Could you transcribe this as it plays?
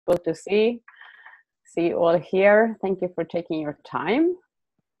wonderful to see you all here. Thank you for taking your time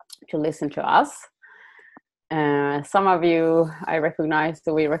to listen to us. Some of you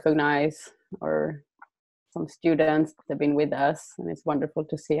we recognize, or some students that have been with us, and it's wonderful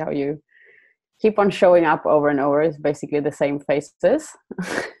to see how you keep on showing up over and over. It's basically the same faces,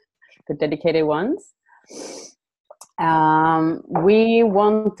 the dedicated ones. We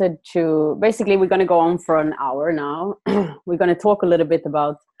wanted to, basically we're going to go on for an hour now. We're going to talk a little bit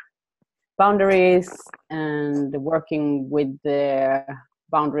about boundaries and working with the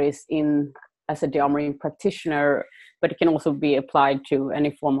boundaries as a Dearmouring practitioner, but it can also be applied to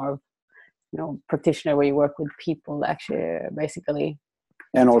any form of, practitioner where you work with people, actually, basically.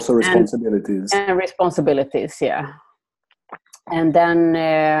 And also responsibilities. And responsibilities, yeah. And then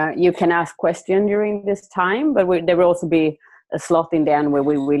you can ask questions during this time, but there will also be a slot in the end where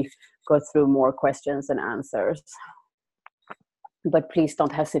we will go through more questions and answers. But please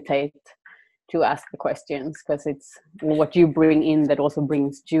don't hesitate to ask the questions, because it's what you bring in that also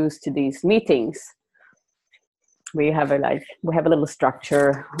brings juice to these meetings. We have a little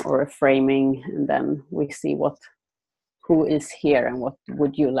structure or a framing, and then we see who is here and what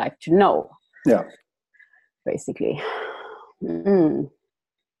would you like to know. Yeah. Basically.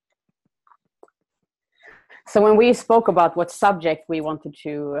 So when we spoke about what subject we wanted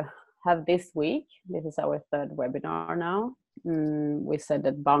to have this week, this is our third webinar now, we said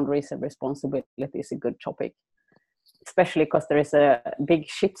that boundaries and responsibility is a good topic, especially because there is a big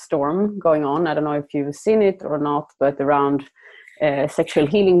shitstorm going on. I don't know if you've seen it or not, but around sexual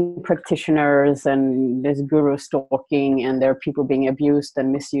healing practitioners, and there's guru stalking, and there are people being abused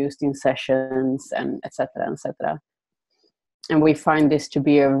and misused in sessions, and etc., etc. And we find this to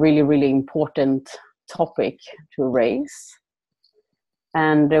be a really, really important topic to raise.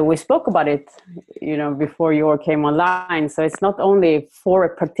 And we spoke about it, before you all came online. So it's not only for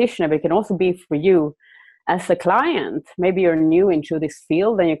a practitioner, but it can also be for you as a client. Maybe you're new into this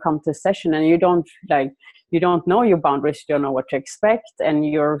field and you come to a session and you don't know your boundaries, you don't know what to expect, and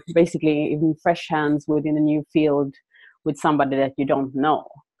you're basically in fresh hands within a new field with somebody that you don't know.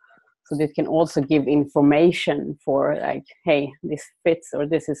 So this can also give information for hey, this fits or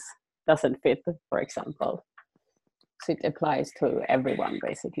this doesn't fit, for example. So it applies to everyone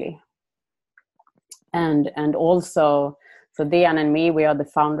basically. And also, so Diane and me, we are the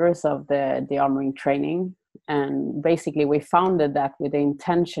founders of the Dearmouring training, and basically we founded that with the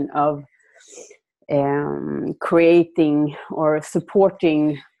intention of creating or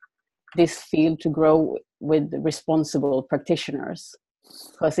supporting this field to grow with responsible practitioners,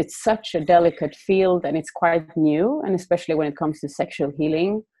 because it's such a delicate field and it's quite new, and especially when it comes to sexual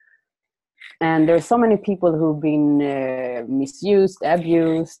healing. And there are so many people who've been misused,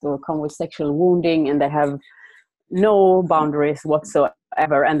 abused, or come with sexual wounding, and they have no boundaries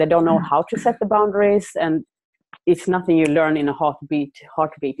whatsoever, and they don't know how to set the boundaries, and it's nothing you learn in a heartbeat.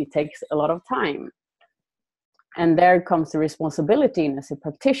 It takes a lot of time. And there comes the responsibility as a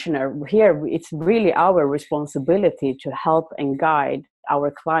practitioner. Here, it's really our responsibility to help and guide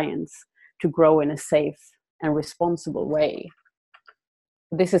our clients to grow in a safe and responsible way.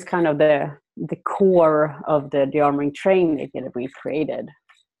 This is kind of the core of the Dearmouring training that we created.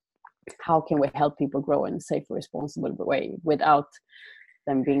 How can we help people grow in a safe, responsible way without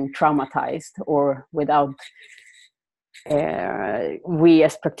them being traumatized, or without we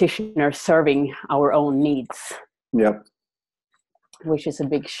as practitioners serving our own needs? Yep. Which is a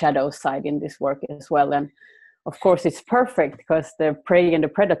big shadow side in this work as well. And of course it's perfect, because the prey and the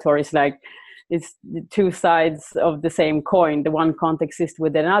predator is it's the two sides of the same coin. The one can't exist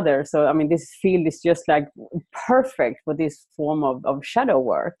with another. So, this field is just perfect for this form of shadow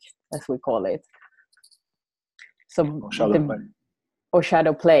work, as we call it. So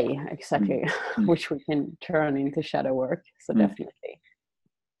shadow play, exactly, which we can turn into shadow work. So definitely.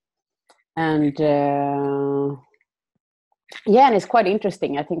 And and it's quite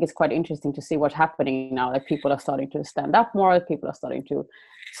interesting. I think it's quite interesting to see what's happening now, that people are starting to stand up more, people are starting to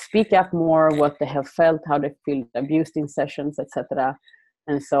speak up more, what they have felt, how they feel abused in sessions, etc.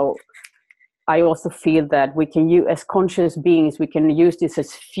 And so I also feel that we can use, as conscious beings, we can use this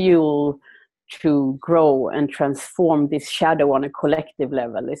as fuel to grow and transform this shadow on a collective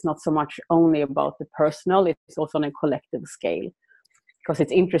level. It's not so much only about the personal, it's also on a collective scale. Because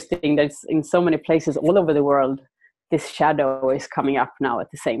it's interesting that it's in so many places all over the world, this shadow is coming up now at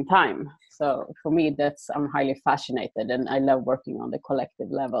the same time. So for me, I'm highly fascinated, and I love working on the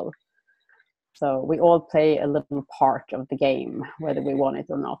collective level. So we all play a little part of the game, whether we want it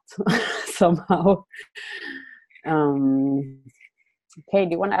or not, somehow. Okay,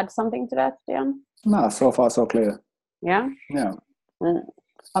 do you want to add something to that, Diane? No, so far so clear. Yeah? Yeah.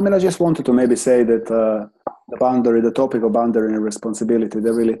 I mean, I just wanted to maybe say that the topic of boundary and responsibility,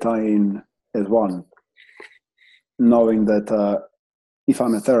 they really tie in as one. Knowing that if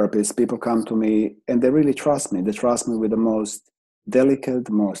I'm a therapist, people come to me and they really trust me. They trust me with the most delicate,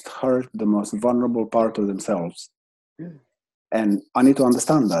 most hurt, the most vulnerable part of themselves. And I need to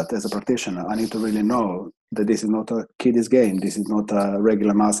understand that as a practitioner. I need to really know that this is not a kiddies game. This is not a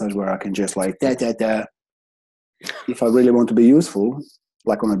regular massage where I can just like, da, da, da. If I really want to be useful,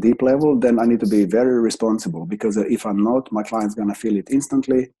 like on a deep level, then I need to be very responsible, because if I'm not, my client's going to feel it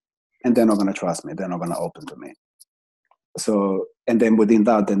instantly and they're not going to trust me. They're not going to open to me. So, and then within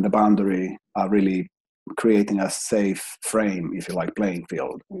that, then the boundary are really creating a safe frame, if you like, playing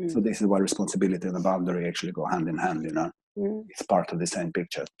field. So this is why responsibility and the boundary actually go hand in hand, you know. It's part of the same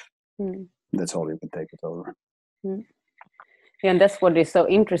picture. That's all, you can take it over. Yeah, and that's what is so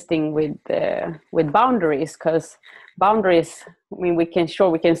interesting with boundaries, because boundaries, I mean, we can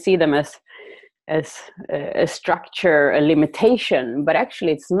see them as a structure, a limitation, but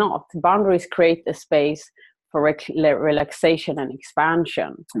actually it's not. Boundaries create a space for relaxation and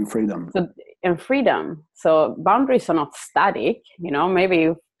expansion And freedom. So boundaries are not static, you know. Maybe,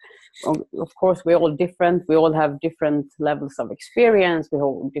 of course, we're all different. We all have different levels of experience. We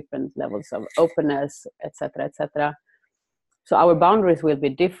hold different levels of openness, etc., etc. So our boundaries will be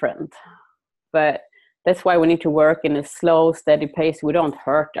different, but that's why we need to work in a slow, steady pace. We don't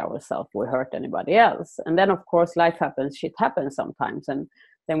hurt ourselves. We hurt anybody else. And then, of course, life happens. Shit happens sometimes, and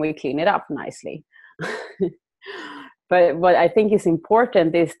then we clean it up nicely. But what I think is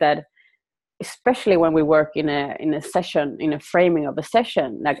important is that, especially when we work in a session, in a framing of a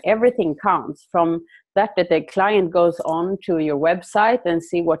session, like everything counts from that the client goes on to your website and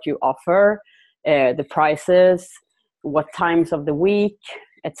see what you offer, the prices, what times of the week,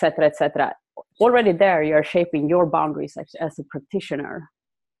 etc., etc. Already there, you're shaping your boundaries as a practitioner.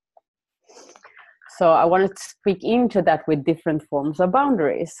 So I want to speak into that with different forms of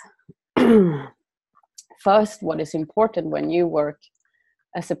boundaries. First, what is important when you work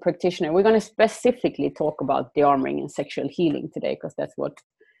as a practitioner, we're going to specifically talk about dearmouring and sexual healing today, because that's what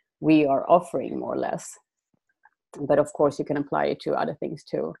we are offering, more or less. But of course, you can apply it to other things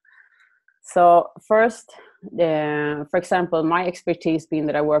too. So first, for example, my expertise being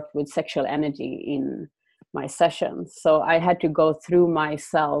that I worked with sexual energy in my sessions. So I had to go through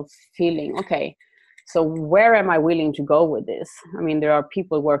myself feeling, okay, so where am I willing to go with this? I mean, there are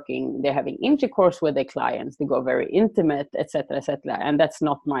people working, they're having intercourse with their clients, they go very intimate, etc., etc. And that's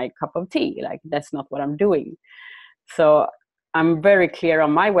not my cup of tea. Like, that's not what I'm doing. So I'm very clear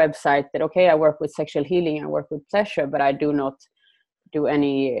on my website that, okay, I work with sexual healing, I work with pleasure, but I do not do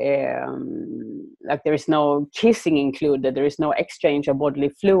any, like, there is no kissing included, there is no exchange of bodily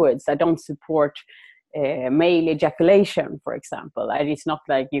fluids. I don't support male ejaculation, for example. It's not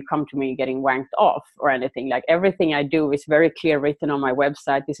like you come to me getting wanked off or anything. Like, everything I do is very clear, written on my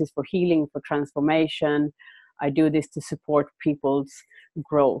website. This is for healing, for transformation. I do this to support people's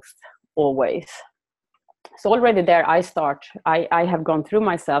growth always. So already there I have gone through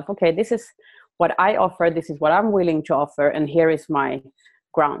myself. Okay, this is what I offer. This is what I'm willing to offer. And here is my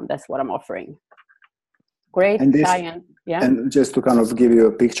ground. That's what I'm offering. Great client. Yeah. And just to kind of give you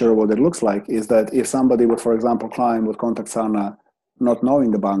a picture of what it looks like, is that if somebody would, for example, client would contact Sanna not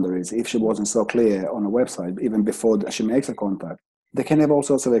knowing the boundaries, if she wasn't so clear on a website, even before she makes a contact, they can have all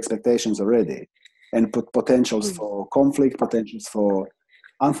sorts of expectations already and put potentials for conflict, potentials for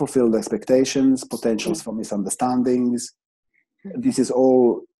unfulfilled expectations, potentials for misunderstandings. This is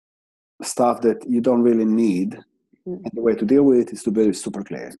all stuff that you don't really need. And the way to deal with it is to be super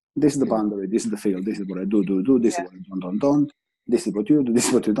clear. This is the boundary, this is the field, this is what I do, this is what I don't, this is what you do, this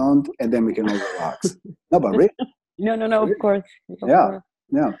is what you don't, and then we can all relax. No, but really? No, of course. Yeah.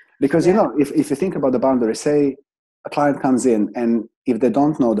 Because, you know, if you think about the boundary, say a client comes in and if they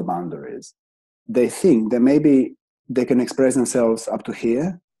don't know the boundaries, they think that maybe they can express themselves up to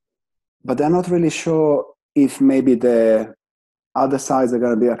here, but they're not really sure if maybe the other sides are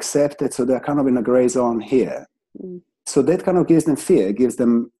going to be accepted, so they're kind of in a gray zone here. So that kind of gives them fear, gives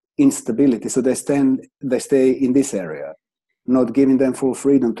them instability. So they stay in this area, not giving them full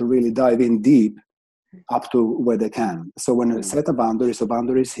freedom to really dive in deep up to where they can. So when you set a boundary, so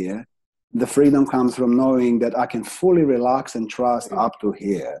boundaries here, the freedom comes from knowing that I can fully relax and trust up to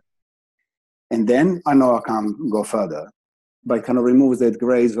here. And then I know I can go further, but it kind of removes that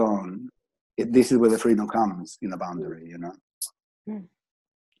gray zone. This is where the freedom comes in a boundary, you know.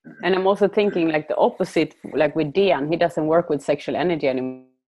 And I'm also thinking like the opposite, like with Dian, he doesn't work with sexual energy anymore.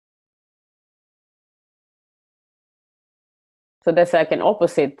 So that's like an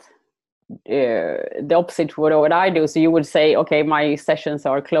opposite the opposite to what I do. So you would say, okay, my sessions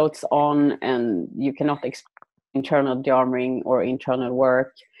are clothes on, and you cannot internal Dearmouring or internal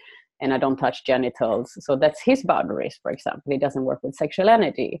work, and I don't touch genitals. So that's his boundaries, for example. He doesn't work with sexual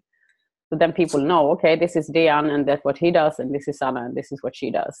energy. So then people know, okay, this is Dean, and that's what he does, and this is Sanna, and this is what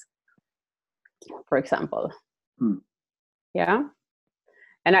she does, for example. Yeah.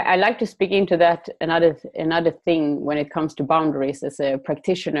 And I like to speak into that. Another thing when it comes to boundaries as a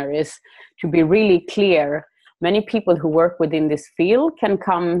practitioner is to be really clear. Many people who work within this field can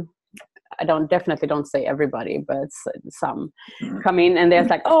come, definitely don't say everybody, but some come in and they're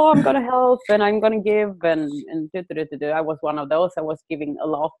like, oh, I'm going to help and I'm going to give. And I was one of those. I was giving a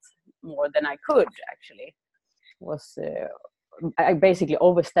lot more than I could, actually. I basically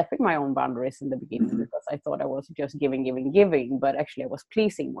overstepping my own boundaries in the beginning because I thought I was just giving, but actually I was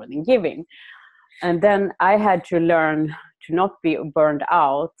pleasing more than giving. And then I had to learn to not be burned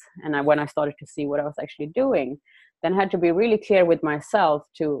out. And when I started to see what I was actually doing, then I had to be really clear with myself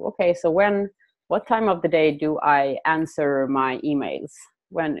to, okay, so what time of the day do I answer my emails?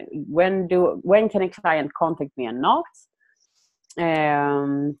 When can a client contact me and not?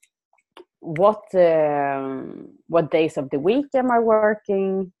 What days of the week am I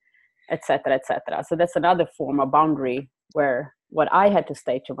working, etc., etc. So that's another form of boundary where what I had to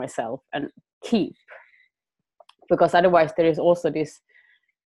state to myself and keep, because otherwise there is also this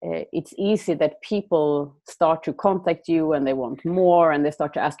it's easy that people start to contact you and they want more and they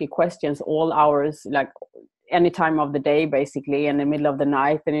start to ask you questions all hours, like any time of the day, basically in the middle of the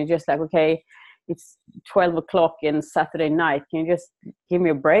night, and you're just like, okay, it's 12 o'clock in Saturday night. Can you just give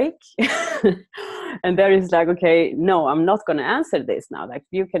me a break? And there is like, okay, no, I'm not going to answer this now. Like,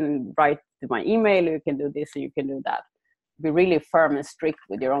 you can write to my email, you can do this, or you can do that. Be really firm and strict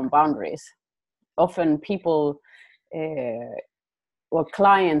with your own boundaries. Often people or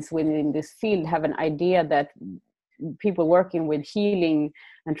clients within this field have an idea that people working with healing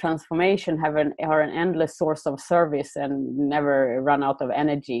and transformation are an endless source of service and never run out of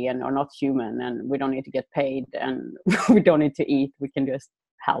energy and are not human, and we don't need to get paid and we don't need to eat, we can just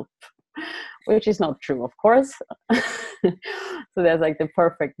help, which is not true, of course. So there's like the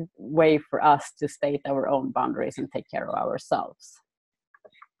perfect way for us to state our own boundaries and take care of ourselves.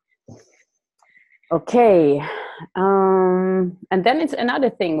 Okay, and then it's another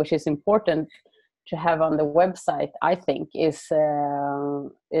thing which is important to have on the website, I think, is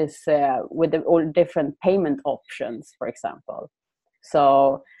with all different payment options, for example.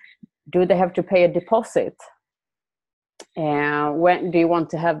 So do they have to pay a deposit? When do you want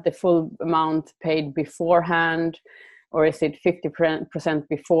to have the full amount paid beforehand, or is it 50%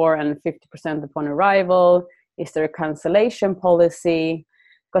 before and 50% upon arrival? Is there a cancellation policy?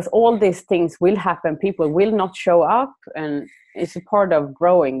 Because all these things will happen. People will not show up, and it's a part of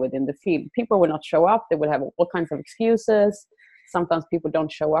growing within the field. People will not show up. They will have all kinds of excuses. Sometimes people don't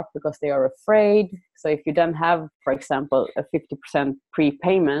show up because they are afraid. So if you then have, for example, a 50%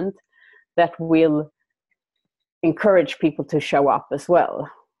 prepayment, that will encourage people to show up as well.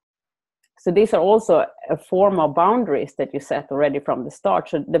 So these are also a form of boundaries that you set already from the start.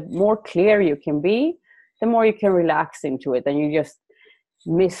 So the more clear you can be, the more you can relax into it, and you just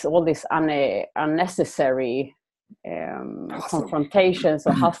miss all these unnecessary confrontations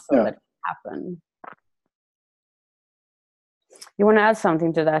or hustle that happen. You want to add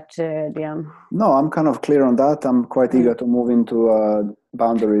something to that, Diane? No, I'm kind of clear on that. I'm quite eager to move into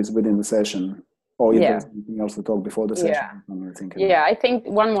boundaries within the session, or if there's anything else to talk before the session. I think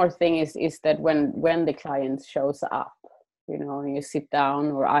one more thing is that when the client shows up, you sit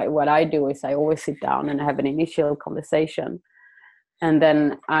down, or what I do is I always sit down and have an initial conversation. And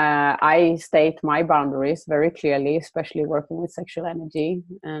then I state my boundaries very clearly, especially working with sexual energy.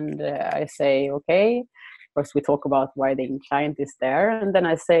 And I say, okay, first we talk about why the client is there. And then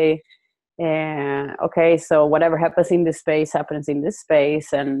I say, okay, so whatever happens in this space happens in this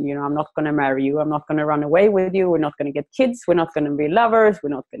space. And, I'm not going to marry you. I'm not going to run away with you. We're not going to get kids. We're not going to be lovers. We're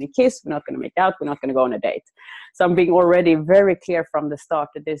not going to kiss. We're not going to make out. We're not going to go on a date. So I'm being already very clear from the start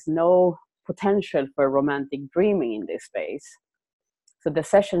that there's no potential for romantic dreaming in this space. So the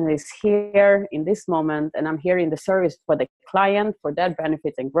session is here in this moment, and I'm here in the service for the client, for their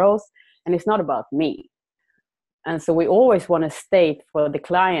benefits and growth, and it's not about me. And so we always want to state for the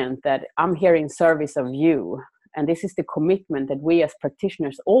client that I'm here in service of you, and this is the commitment that we as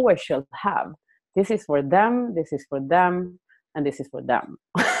practitioners always shall have. This is for them, this is for them, and this is for them,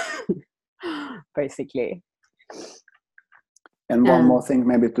 basically. And one more thing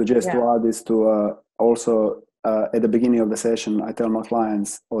maybe to add is to also at the beginning of the session, I tell my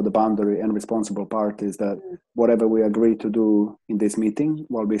clients, or the boundary and responsible parties, that whatever we agree to do in this meeting,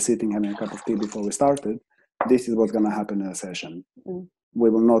 while we're sitting having a cup of tea before we started, this is what's going to happen in a session. We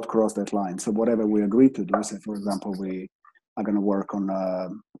will not cross that line. So whatever we agree to do, say for example, we are going to work on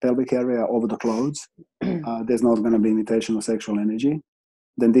pelvic area over the clothes, there's not going to be imitation of sexual energy,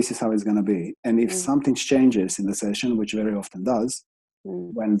 then this is how it's going to be. And if something changes in the session, which very often does,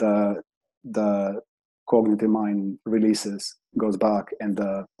 when the cognitive mind releases, goes back, and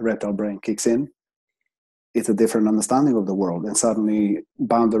the reptile brain kicks in, it's a different understanding of the world, and suddenly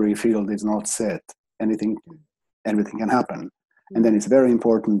boundary field is not set. Everything can happen. And then it's very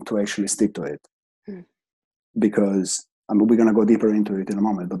important to actually stick to it, because we're going to go deeper into it in a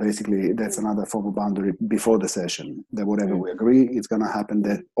moment, but basically that's another form of boundary before the session, that whatever we agree is going to happen,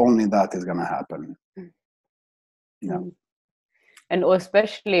 that only that is going to happen. And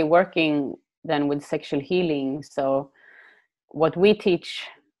especially working then with sexual healing. So what we teach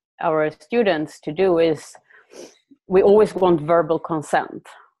our students to do is, we always want verbal consent.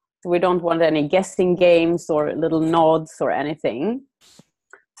 We don't want any guessing games or little nods or anything.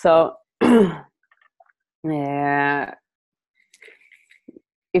 So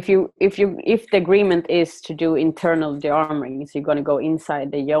if the agreement is to do internal dearmouring, so you're going to go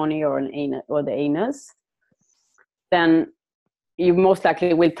inside the yoni or the anus, then you most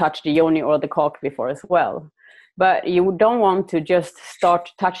likely will touch the yoni or the cock before as well. But you don't want to just start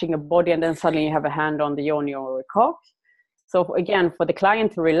touching a body and then suddenly you have a hand on the yoni or a cock. So again, for the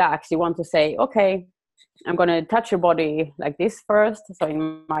client to relax, you want to say, okay, I'm going to touch your body like this first. So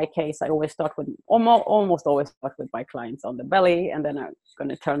in my case, I always start with, almost always start with my clients on the belly, and then I'm going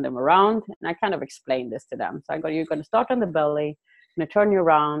to turn them around. And I kind of explain this to them. So you're going to start on the belly, I'm going to turn you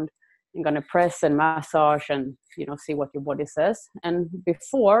around, I'm going to press and massage and, see what your body says. And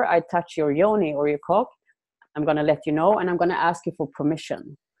before I touch your yoni or your cock, I'm going to let you know, and I'm going to ask you for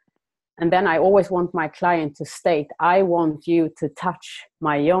permission. And then I always want my client to state, I want you to touch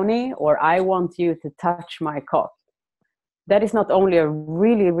my yoni, or I want you to touch my cock. That is not only a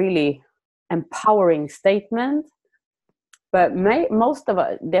really, really empowering statement, but most of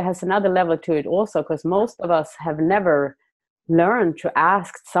us, there has another level to it also, because most of us have never learned to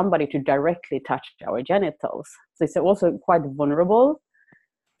ask somebody to directly touch our genitals. So it's also quite vulnerable.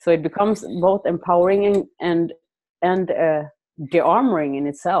 So it becomes both empowering and dearmoring in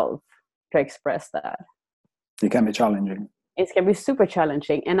itself to express that. It can be challenging. It can be super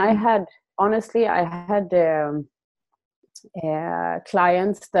challenging. And I had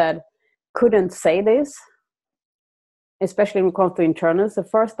clients that couldn't say this, especially when it comes to internals. So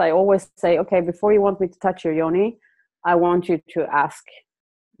first I always say, okay, before you want me to touch your yoni, I want you to ask,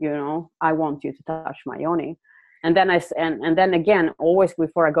 I want you to touch my yoni. And then and then again, always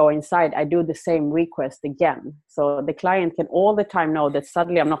before I go inside, I do the same request again. So the client can all the time know that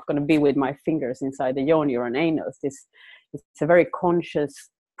suddenly I'm not going to be with my fingers inside the yoni or an anus. It's a very conscious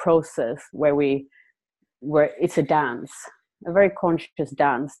process where it's a dance, a very conscious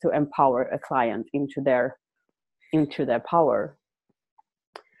dance to empower a client into their power.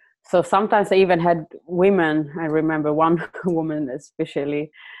 So sometimes I even had women, I remember one woman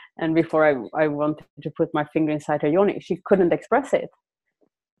especially, and before I wanted to put my finger inside her yoni, she couldn't express it.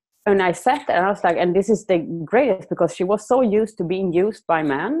 And I sat there and I was like, and this is the greatest, because she was so used to being used by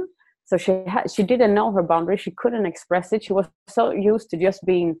men. So she didn't know her boundary. She couldn't express it. She was so used to just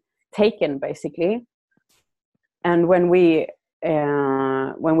being taken, basically. And when we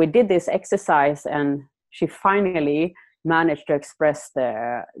did this exercise and she finally managed to express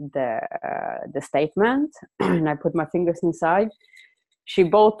the statement, and I put my fingers inside, she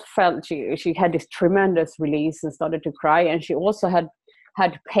both felt she had this tremendous release and started to cry, and she also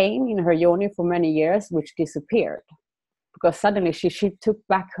had pain in her yoni for many years, which disappeared because suddenly she took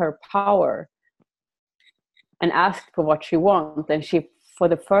back her power and asked for what she wanted, and she, for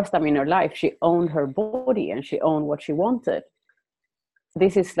the first time in her life, she owned her body and she owned what she wanted.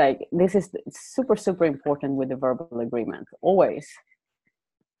 This is super, super important with the verbal agreement, always.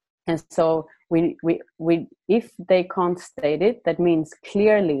 And so we if they can't state it, that means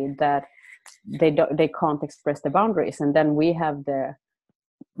clearly that they can't express the boundaries, and then we have the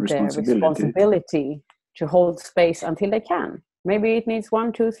responsibility to hold space until they can. Maybe it needs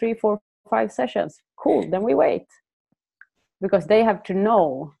 1, 2, 3, 4, 5 sessions. Cool, then we wait, because they have to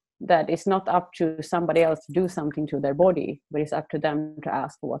know that it's not up to somebody else to do something to their body, but it's up to them to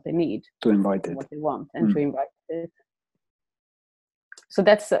ask for what they need, to invite it, what they want, and to invite it. So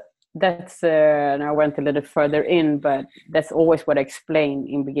that's and I went a little further in, but that's always what I explain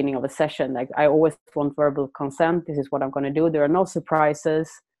in the beginning of a session. Like, I always want verbal consent. This is what I'm going to do. There are no surprises.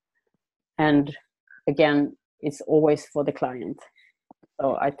 And again, it's always for the client.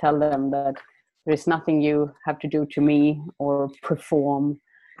 So I tell them that there's nothing you have to do to me or perform.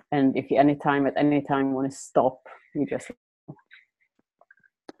 And if you at any time want to stop, you just.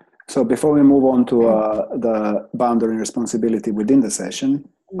 So before we move on to the boundary and responsibility within the session,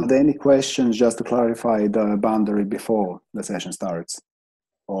 are there any questions just to clarify the boundary before the session starts?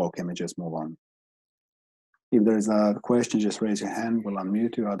 Or can we just move on? If there is a question, just raise your hand. We'll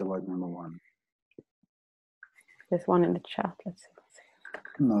unmute you. Otherwise, we move on. There's one in the chat. Let's see.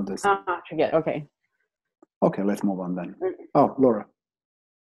 No, there's. Forget. Okay. Okay, let's move on then. Oh, Laura.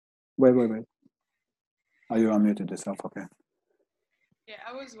 Wait. Are you unmuted yourself? Okay. Yeah,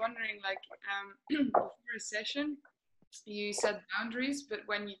 I was wondering, like, before a session, you set boundaries, but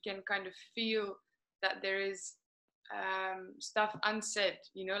when you can kind of feel that there is stuff unsaid,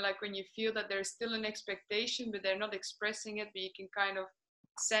 you know, like when you feel that there's still an expectation, but they're not expressing it, but you can kind of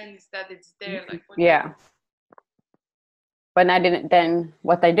sense that it's there. Like, yeah. But I didn't. Then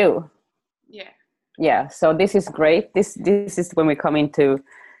what I do? Yeah. So this is great. This is when we come into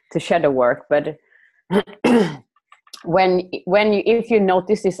shadow work, but. If you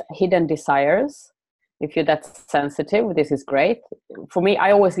notice these hidden desires, if you're that sensitive, this is great. For me,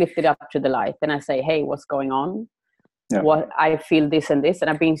 I always lift it up to the light and I say, hey, what's going on? Yeah. What I feel this and this, and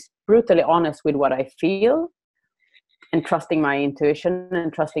I'm being brutally honest with what I feel and trusting my intuition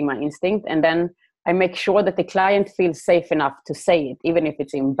and trusting my instinct. And then I make sure that the client feels safe enough to say it, even if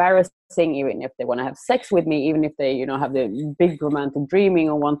it's embarrassing, even if they want to have sex with me, even if they, you know, have the big romantic dreaming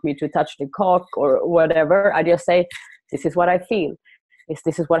or want me to touch the cock or whatever. I just say, this is what I feel.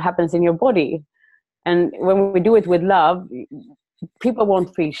 This is what happens in your body. And when we do it with love, people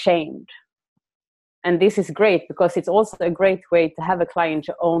won't feel shamed. And this is great because it's also a great way to have a client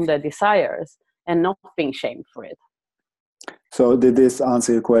to own their desires and not being shamed for it. So did this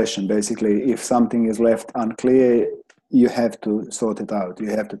answer your question? Basically, if something is left unclear, you have to sort it out. You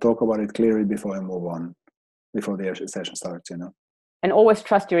have to talk about it clearly before you move on, before the session starts, you know. And always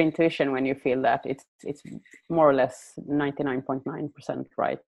trust your intuition when you feel that it's more or less 99.9%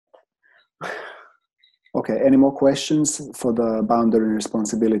 right. Okay, any more questions for the boundary and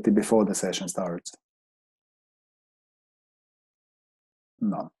responsibility before the session starts?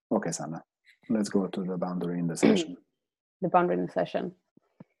 No. Okay, Sanna. Let's go to the boundary in the session. The boundary in the session.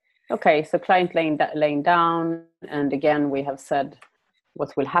 Okay, so client laying down, and again we have said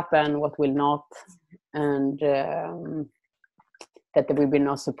what will happen, what will not, and that there will be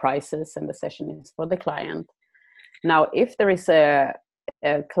no surprises, and the session is for the client. Now, if there is a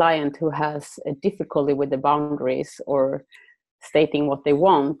client who has a difficulty with the boundaries or stating what they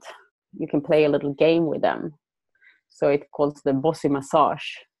want, you can play a little game with them. So it calls the bossy massage,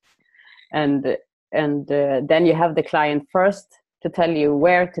 and then you have the client first to tell you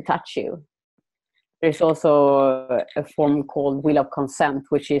where to touch you. There's also a form called wheel of consent,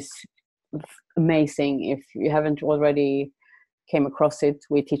 which is amazing. If you haven't already came across it,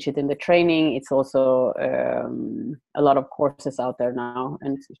 we teach it in the training. It's also a lot of courses out there now,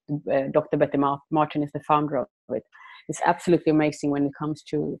 and Dr. Betty Martin is the founder of it. It's absolutely amazing when it comes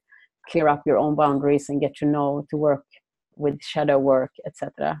to clear up your own boundaries and get to know, to work with shadow work,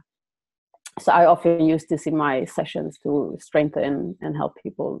 etc. So I often use this in my sessions to strengthen and help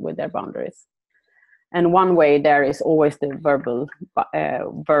people with their boundaries. And one way there is always the verbal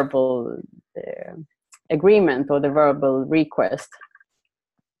agreement or the verbal request.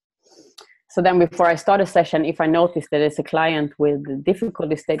 So then before I start a session, if I notice that it's a client with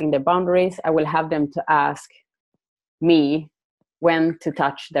difficulty stating their boundaries, I will have them to ask me when to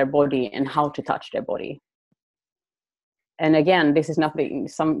touch their body and how to touch their body. And again, this is nothing,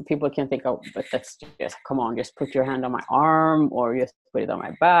 some people can think, oh, but that's just, come on, just put your hand on my arm or just put it on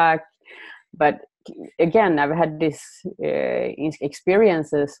my back. But again, I've had these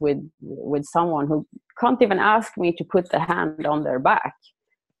experiences with someone who can't even ask me to put the hand on their back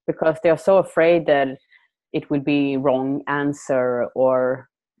because they're so afraid that it will be wrong answer, or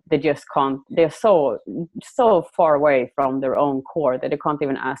they just can't, they're so far away from their own core that they can't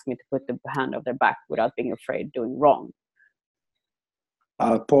even ask me to put the hand on their back without being afraid of doing wrong.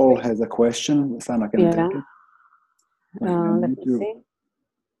 Paul has a question. Sanna, can you take it? Let me see.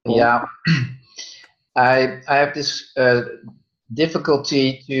 Yeah, I have this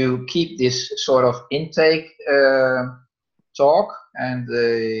difficulty to keep this sort of intake talk and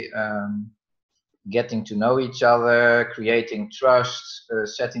getting to know each other, creating trust,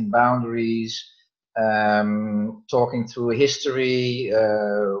 setting boundaries, talking through history,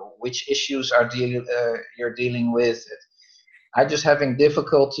 which issues you're dealing with. I'm just having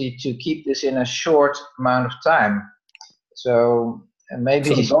difficulty to keep this in a short amount of time. So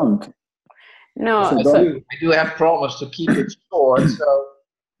maybe... So don't. No, So I do have promised to keep it short. So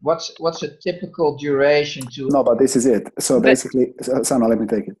what's a typical duration to? no, but this is it. So basically, Sanna, let me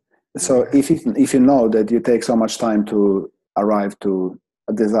take it. So Yeah. if you know that you take so much time to arrive to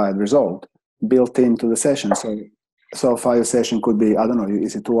a desired result, built into the session. So far your session could be, I don't know,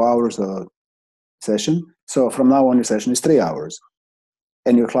 is it 2 hours a session? So from now on your session is 3 hours.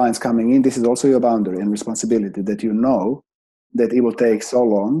 And your client's coming in, this is also your boundary and responsibility that you know that it will take so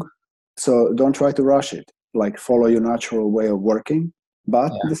long. So don't try to rush it. Like follow your natural way of working.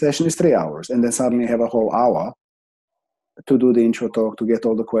 But the session is 3 hours, and then suddenly you have a whole hour to do the intro talk, to get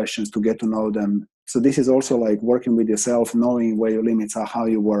all the questions, to get to know them. So this is also like working with yourself, knowing where your limits are, how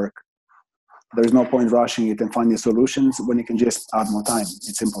you work. There's no point rushing it and finding solutions when you can just add more time.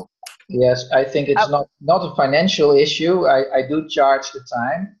 It's simple. Yes, I think it's not a financial issue. I do charge the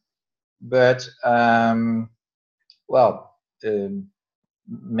time, but well,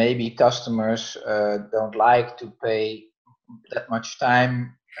 maybe customers don't like to pay that much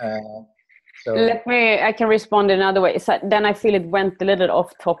time. So I can respond another way. So then I feel it went a little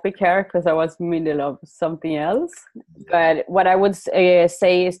off topic here because I was middle of something else. But what I would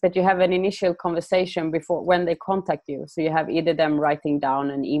say is that you have an initial conversation before when they contact you. So you have either them writing down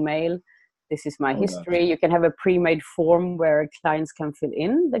an email, this is my history. You can have a pre-made form where clients can fill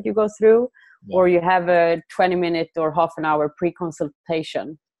in that you go through, or you have a 20-minute or half an hour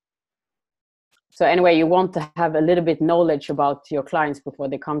pre-consultation. So anyway, you want to have a little bit knowledge about your clients before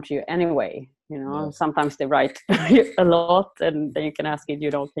they come to you anyway. You know, sometimes they write a lot and then you can ask it,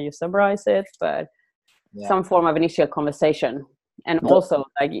 can you summarize it? But some form of initial conversation. And also,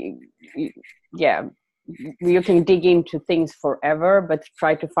 like, you can dig into things forever, but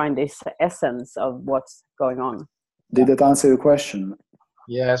try to find this essence of what's going on. Did that answer your question?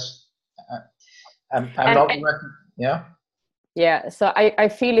 Yes. I'm not. Yeah. Yeah, so I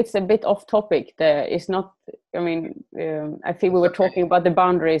feel it's a bit off topic. It's not. I mean, I feel we were talking about the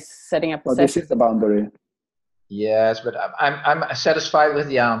boundaries, setting up. This is the boundary. Yes, but I'm satisfied with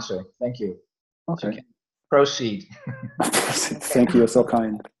the answer. Thank you. Okay. So you can proceed. Thank you. You're so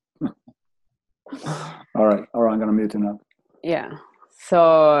kind. All right. I'm gonna mute you now. Yeah.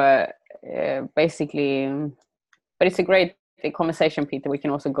 So basically, but it's a great conversation, Peter. We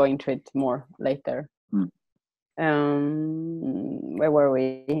can also go into it more later. Where were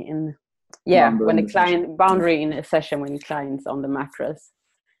we in? When the client boundary in a session when the client's on the mattress.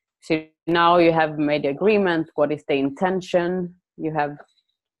 So now you have made the agreement. What is the intention? You have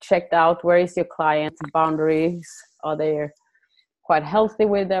checked out where is your client's boundaries. Are they quite healthy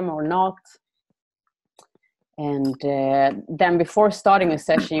with them or not? And then before starting a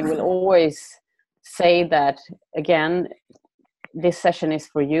session, you will always say that, again, this session is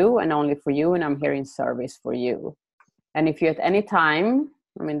for you and only for you, and I'm here in service for you. And if you at any time,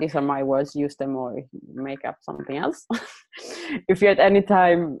 I mean, these are my words, use them or make up something else. If you at any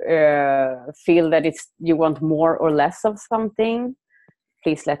time feel that you want more or less of something,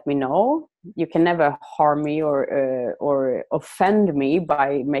 please let me know. You can never harm me or offend me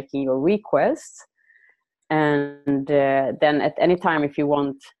by making your request. And then at any time, if you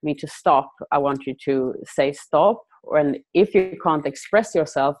want me to stop, I want you to say stop. And if you can't express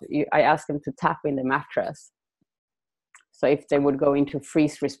yourself, I ask them to tap in the mattress. So if they would go into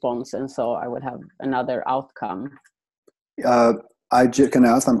freeze response, and so I would have another outcome. Can I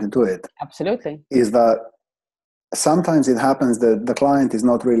add something to it? Absolutely. Is that sometimes it happens that the client is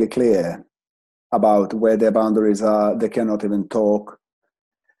not really clear about where their boundaries are. They cannot even talk.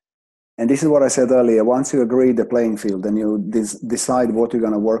 And this is what I said earlier. Once you agree the playing field and you decide what you're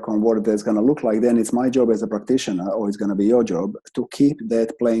going to work on, what it's going to look like, then it's my job as a practitioner, or it's going to be your job, to keep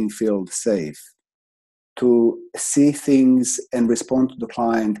that playing field safe, to see things and respond to the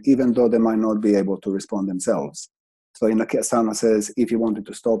client, even though they might not be able to respond themselves. So in the case Sanna says, if you wanted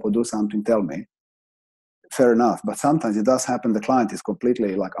to stop or do something, tell me. Fair enough. But sometimes it does happen the client is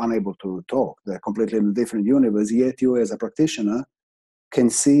completely unable to talk. They're completely in a different universe, yet you as a practitioner can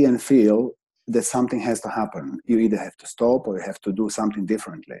see and feel that something has to happen. You either have to stop or you have to do something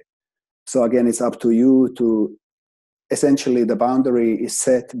differently. So again, it's up to you to, essentially the boundary is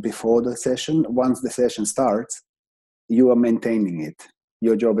set before the session. Once the session starts, you are maintaining it.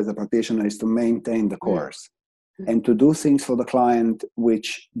 Your job as a practitioner is to maintain the course and to do things for the client,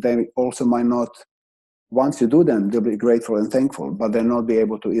 which they also might not, once you do them, they'll be grateful and thankful, but they'll not be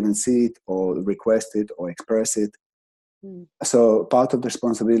able to even see it or request it or express it. So part of the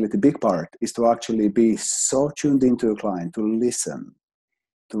responsibility, big part, is to actually be so tuned into your client, to listen,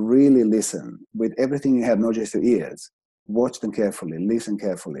 to really listen with everything you have, not just your ears. Watch them carefully, listen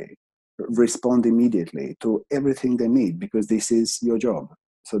carefully, respond immediately to everything they need, because this is your job.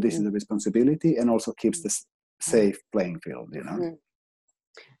 So this is the responsibility, and also keeps this safe playing field, you know.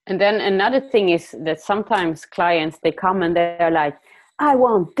 And then another thing is that sometimes clients, they come and they're like, I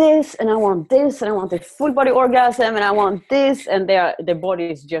want this, and I want this, and I want a full body orgasm, and I want this, and their body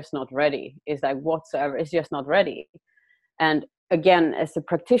is just not ready. It's like whatsoever, it's just not ready. And again, as a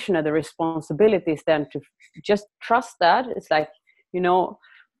practitioner, the responsibility is then to just trust that. It's like, you know,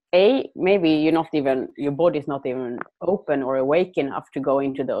 maybe your body is not even open or awake enough to go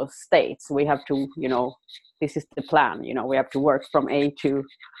into those states. We have to, you know, this is the plan, you know, we have to work from A to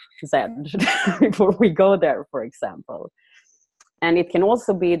Z before we go there, for example. And it can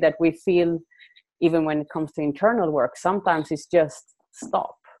also be that we feel, even when it comes to internal work, sometimes it's just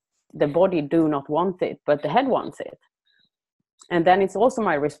stop. The body do not want it, but the head wants it. And then it's also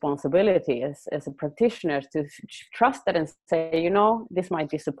my responsibility as a practitioner to trust that and say, you know, this might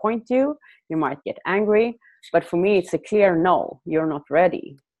disappoint you, you might get angry, but for me, it's a clear no, you're not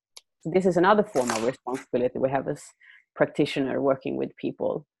ready. So this is another form of responsibility we have as practitioner working with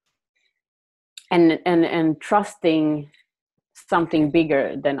people. And trusting something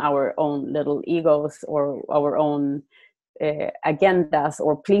bigger than our own little egos or our own agendas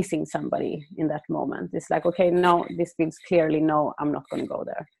or pleasing somebody in that moment. It's like, okay, no, this feels clearly no, I'm not going to go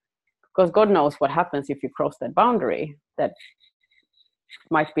there, because God knows what happens if you cross that boundary. That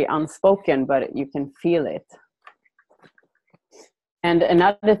might be unspoken, but you can feel it. And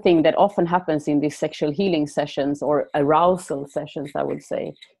another thing that often happens in these sexual healing sessions, or arousal sessions, I would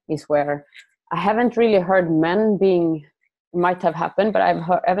say, is where I haven't really heard men being, might have happened, but I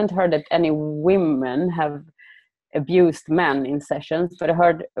haven't heard that any women have abused men in sessions, but I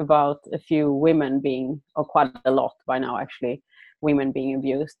heard about a few women being, or quite a lot by now actually, women being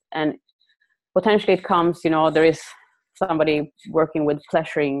abused. And potentially it comes, you know, there is somebody working with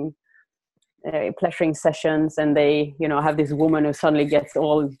pleasuring sessions, and they, you know, have this woman who suddenly gets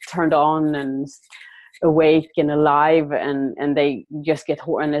all turned on and awake and alive, and they just get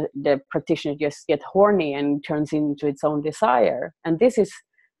and the practitioner just get horny and turns into its own desire. And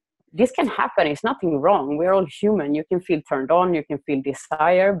this can happen. It's nothing wrong. We're all human. You can feel turned on, you can feel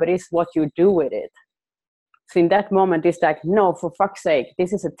desire, but it's what you do with it. So in that moment, it's like, no, for fuck's sake,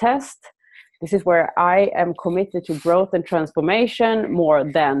 this is a test. This is where I am committed to growth and transformation more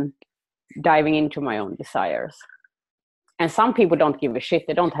than diving into my own desires. And some people don't give a shit.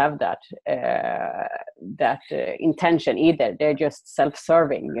 They don't have that intention either. They're just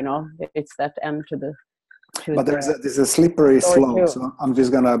self-serving, you know. It's that end to the... But there's a slippery slope. So I'm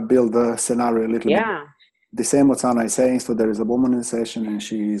just going to build the scenario a little bit. The same what Sanna is saying. So there is a woman in the session and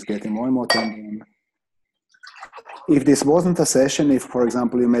she's getting more and more tender. If this wasn't a session, if, for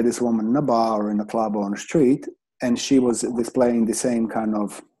example, you met this woman in a bar or in a club or on the street, and she was displaying the same kind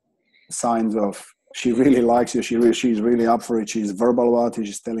of signs of she really likes you, she's really up for it, she's verbal about it,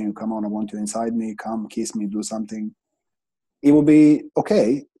 she's telling you, come on, I want you inside me, come, kiss me, do something. It will be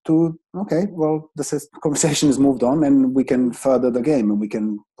okay, well, the conversation is moved on and we can further the game and we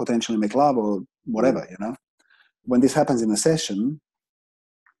can potentially make love or whatever, you know. When this happens in a session,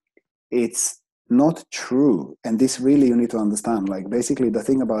 it's not true. And this really you need to understand. Like, basically the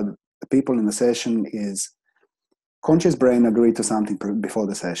thing about the people in the session is conscious brain agreed to something before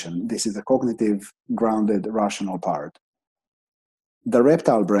the session. This is the cognitive, grounded, rational part. The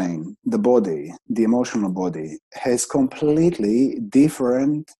reptile brain, the body, the emotional body, has completely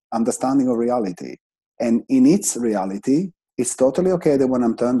different understanding of reality. And in its reality, it's totally okay that when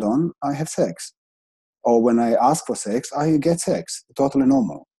I'm turned on, I have sex. Or when I ask for sex, I get sex. Totally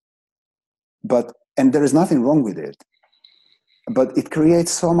normal. And there is nothing wrong with it. But it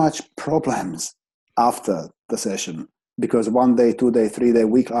creates so much problems after the session. Because 1 day, 2 day, 3 day,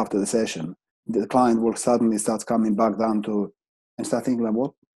 week after the session, the client will suddenly start coming back down to and start thinking like,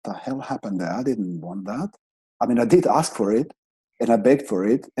 what the hell happened there? I didn't want that. I mean, I did ask for it and I begged for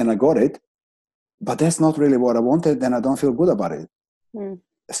it and I got it, but that's not really what I wanted and I don't feel good about it.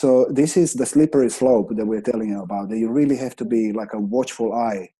 So this is the slippery slope that we're telling you about, that you really have to be like a watchful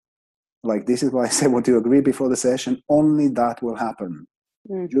eye. Like, this is why I say what you agree before the session, only that will happen.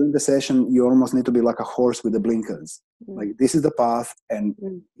 During the session, you almost need to be like a horse with the blinkers. Like, this is the path, and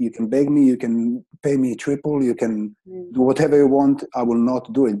you can beg me, you can pay me triple, you can do whatever you want. I will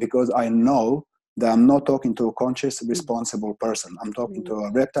not do it because I know that I'm not talking to a conscious, responsible person. I'm talking to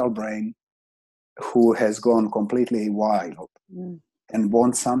a reptile brain who has gone completely wild and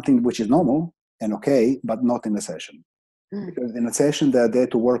wants something which is normal and okay, but not in the session. Because in a session, they're there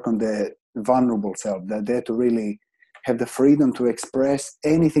to work on their vulnerable self. They're there to really have the freedom to express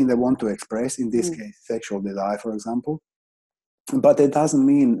anything they want to express, in this case, sexual desire, for example. But it doesn't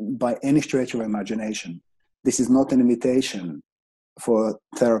mean by any stretch of imagination. This is not an invitation for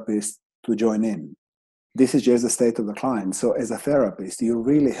therapists to join in. This is just the state of the client. So as a therapist, you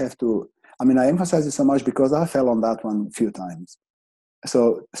really have to, I mean, I emphasize it so much because I fell on that one a few times.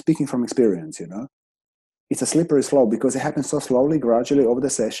 So speaking from experience, you know, it's a slippery slope because it happens so slowly, gradually over the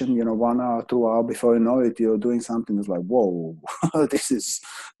session, you know, 1 hour, 2 hours, before you know it, you're doing something that's like, whoa, this is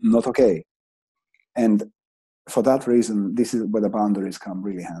not okay. And for that reason, this is where the boundaries come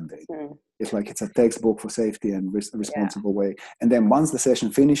really handy. Mm. It's like it's a textbook for safety and responsible way. And then once the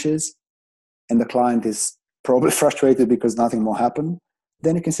session finishes and the client is probably frustrated because nothing more happened,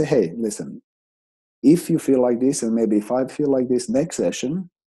 then you can say, hey, listen, if you feel like this, and maybe if I feel like this next session,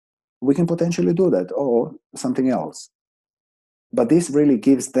 we can potentially do that, or something else. But this really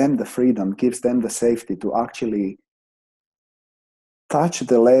gives them the freedom, gives them the safety to actually touch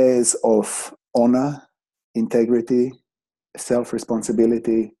the layers of honor, integrity,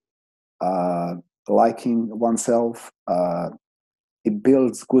 self-responsibility, liking oneself. It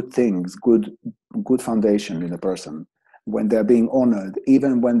builds good things, good foundation in a person when they're being honored,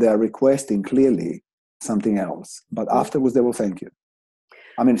 even when they're requesting clearly something else. But afterwards, they will thank you.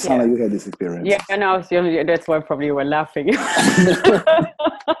 I mean, Sanna, you had this experience. Yeah, and I was that's why probably you were laughing.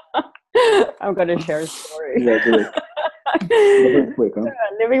 I'm going to share a story. Yeah, do it. Quick, huh?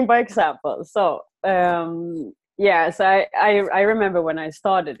 Living by example. So, so I remember when I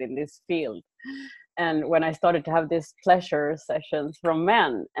started in this field, and when I started to have these pleasure sessions from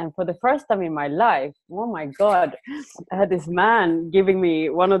men, and for the first time in my life, oh my God, I had this man giving me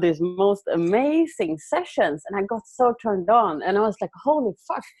one of these most amazing sessions, and I got so turned on, and I was like, holy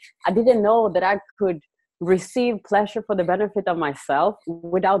fuck, I didn't know that I could receive pleasure for the benefit of myself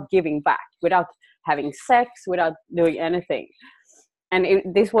without giving back, without having sex, without doing anything. And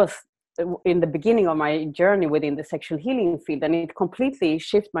this was in the beginning of my journey within the sexual healing field, and it completely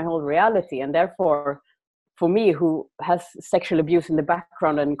shifted my whole reality. And therefore, for me, who has sexual abuse in the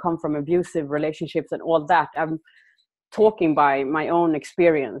background and come from abusive relationships and all that, I'm talking by my own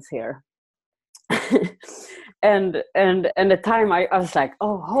experience here. and the time I was like,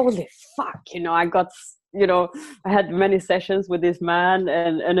 oh, holy fuck, you know, I got, you know, I had many sessions with this man,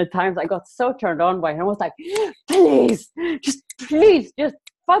 and at times I got so turned on by him. I was like, please, just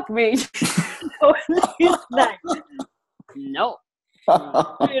fuck me. So he's like, no,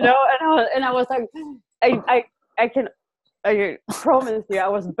 you know, and I was like, I promise you, I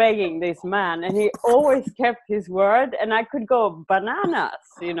was begging this man, and he always kept his word, and I could go bananas,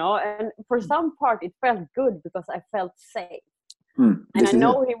 you know, and for some part it felt good because I felt safe. And I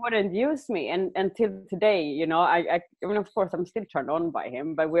know he wouldn't use me, and until today, you know, I mean, of course, I'm still turned on by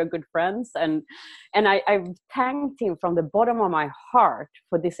him, but we're good friends, and I thanked him from the bottom of my heart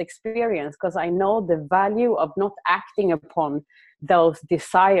for this experience, because I know the value of not acting upon those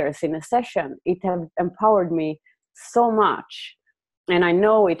desires in a session. It has empowered me so much, and I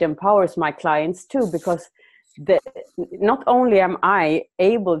know it empowers my clients too, because not only am I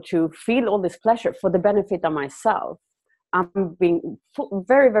able to feel all this pleasure for the benefit of myself, I'm being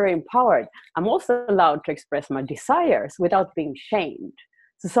very, very empowered. I'm also allowed to express my desires without being shamed.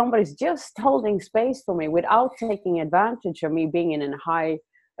 So somebody's just holding space for me without taking advantage of me being in a high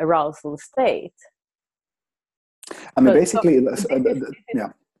arousal state. I mean, basically,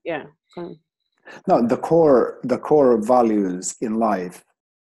 yeah. No, the core values in life,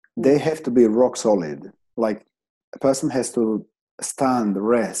 they have to be rock solid. Like, a person has to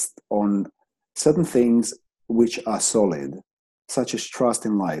rest on certain things which are solid, such as trust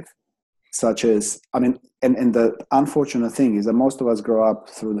in life, such as, I mean, and the unfortunate thing is that most of us grow up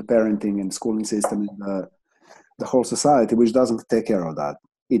through the parenting and schooling system and the whole society, which doesn't take care of that.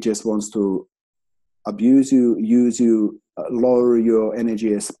 It just wants to abuse you, use you, lower your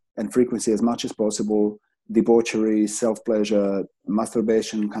energy and frequency as much as possible, debauchery, self-pleasure,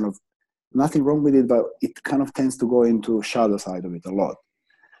 masturbation, kind of nothing wrong with it, but it kind of tends to go into shadow side of it a lot.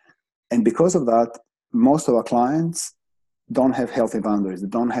 And because of that, most of our clients don't have healthy boundaries. They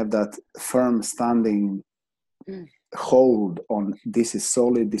don't have that firm standing hold on, this is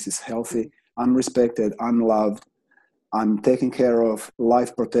solid, this is healthy, I'm respected, I'm loved, I'm taken care of,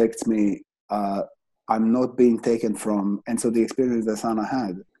 life protects me, I'm not being taken from. And so the experience that Sanna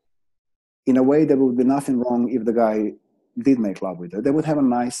had, in a way, there would be nothing wrong if the guy did make love with her. They would have a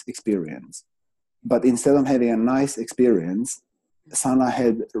nice experience. But instead of having a nice experience, Sanna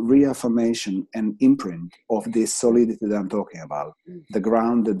had reaffirmation and imprint of this solidity that I'm talking about, the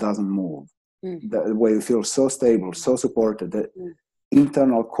ground that doesn't move, the way you feel so stable, so supported, the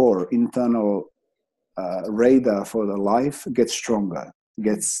internal core, internal radar for the life gets stronger,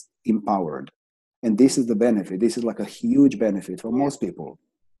 gets empowered. And this is the benefit. This is like a huge benefit for most people.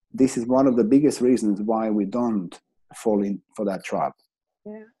 This is one of the biggest reasons why we don't fall in for that trap.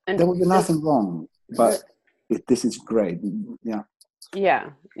 Yeah. And there would be nothing wrong, but this is great. Yeah,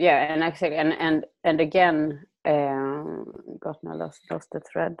 and actually, and again, God, now lost the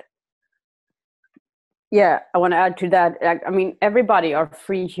thread. Yeah, I want to add to that. Like, I mean, everybody are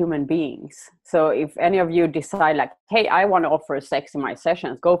free human beings. So if any of you decide, like, hey, I want to offer sex in my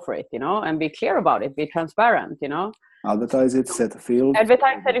sessions, go for it, and be clear about it, be transparent, advertise it, set a field,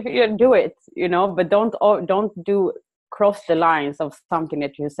 advertise it if you do it, but don't do cross the lines of something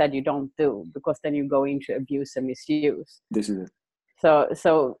that you said you don't do, because then you go into abuse and misuse. This is it.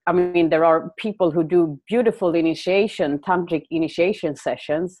 So I mean, there are people who do beautiful tantric initiation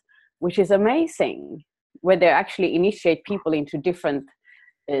sessions, which is amazing, where they actually initiate people into different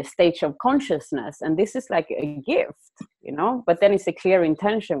stage of consciousness, and this is like a gift, but then it's a clear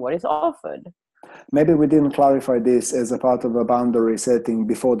intention what is offered. Maybe we didn't clarify this as a part of a boundary setting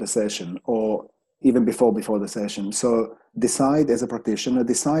before the session, or even before the session. So decide, as a practitioner,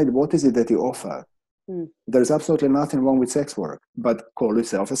 what is it that you offer. There's absolutely nothing wrong with sex work, but call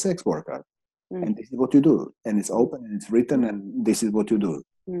yourself a sex worker, and this is what you do, and it's open and it's written, and this is what you do.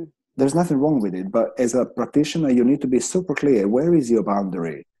 There's nothing wrong with it, but as a practitioner, you need to be super clear. Where is your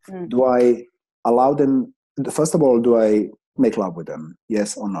boundary? Do I allow them, first of all, do I make love with them?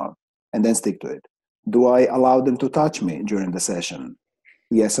 Yes or no? And then stick to it. Do I allow them to touch me during the session?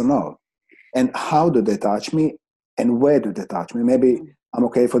 Yes or no? And how do they touch me? And where do they touch me? Maybe I'm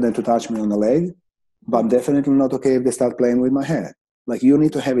okay for them to touch me on the leg, but I'm definitely not okay if they start playing with my hair. Like, you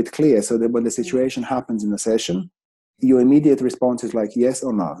need to have it clear so that when the situation happens in the session, your immediate response is like yes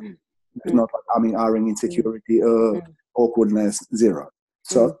or no. It's not like ahhing, insecurity, awkwardness, zero.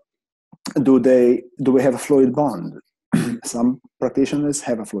 So do we have a fluid bond? Some practitioners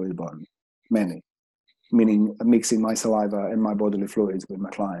have a fluid bond, many, meaning mixing my saliva and my bodily fluids with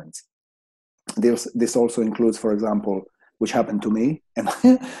my clients. This also includes, for example, which happened to me,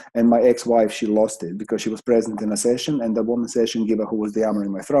 and my ex-wife, she lost it because she was present in a session, and the woman session giver who was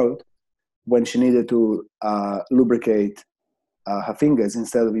dearmouring my throat, when she needed to lubricate her fingers,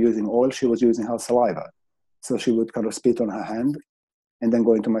 instead of using oil, she was using her saliva. So she would kind of spit on her hand and then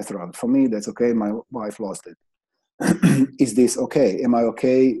go into my throat. For me, that's okay. My wife lost it. Is this okay? Am I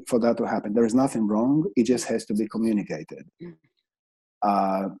okay for that to happen? There is nothing wrong. It just has to be communicated.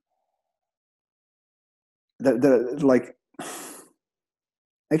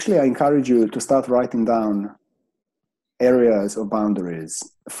 Actually, I encourage you to start writing down areas of boundaries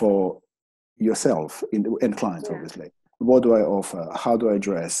for yourself and clients, obviously. What do I offer? How do I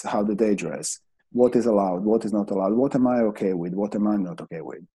dress? How do they dress? What is allowed? What is not allowed? What am I okay with? What am I not okay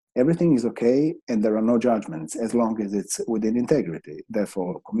with? Everything is okay, and there are no judgments as long as it's within integrity.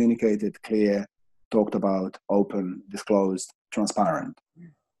 Therefore, communicated, clear, talked about, open, disclosed, transparent.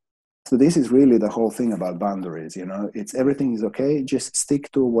 So this is really the whole thing about boundaries. It's everything is okay. Just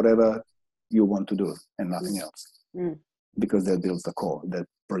stick to whatever you want to do and nothing else, because that builds the core, that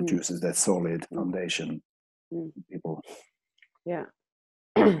produces that solid foundation. People. Yeah.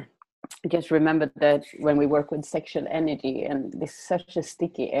 Just remember that when we work with sexual energy, and this is such a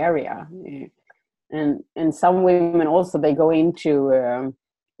sticky area, and some women also, they go into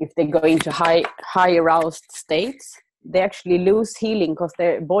if they go into high aroused states, they actually lose healing, because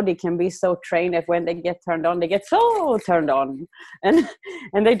their body can be so trained that when they get turned on, they get so turned on, and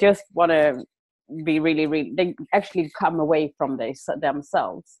they just want to be really, they actually come away from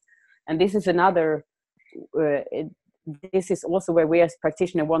themselves. And this is another this is also where we as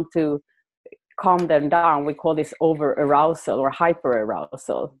practitioners want to calm them down. We call this over arousal or hyper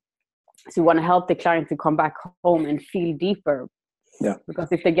arousal. So you want to help the client to come back home and feel deeper. Yeah.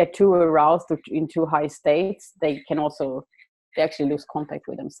 Because if they get too aroused or in too high states, they actually lose contact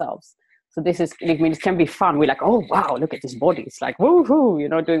with themselves. So this is, I mean, it can be fun. We're like, oh wow, look at this body. It's like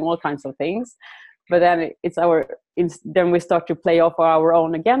woohoo, doing all kinds of things. But then then we start to play off our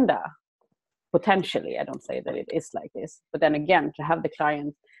own agenda. Potentially, I don't say that it is like this, but then again, to have the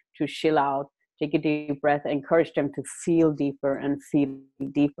client to chill out, take a deep breath, encourage them to feel deeper and feel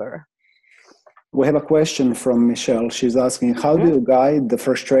deeper. We have a question from Michelle. She's asking, how do you guide the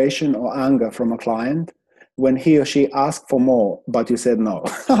frustration or anger from a client when he or she asks for more, but you said no?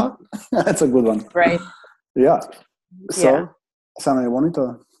 That's a good one. Right. Yeah. So, Sanna, you want it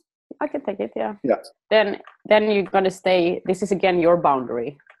or? I can take it, yeah. Yeah. Then you're going to stay, this is again your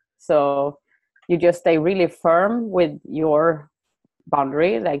boundary. So you just stay really firm with your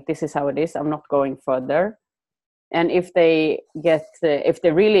boundary, like this is how it is, I'm not going further. And if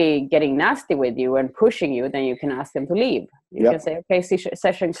they're really getting nasty with you and pushing you, then you can ask them to leave. You can say, okay,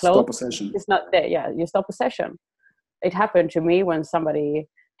 session closed. Stop a session. It's not there. Yeah, you stop a session. It happened to me when somebody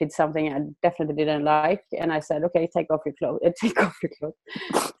did something I definitely didn't like, and I said, okay, take on your clothes, take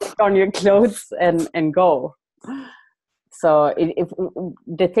on your clothes and go. So if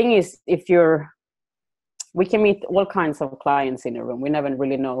the thing is, we can meet all kinds of clients in a room. We never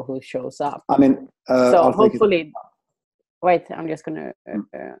really know who shows up. I mean, so hopefully, wait, I'm just gonna.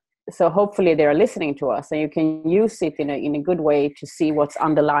 So hopefully they are listening to us, and you can use it in a good way to see what's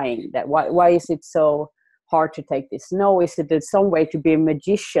underlying that. Why is it so hard to take this? No, is it there's some way to be a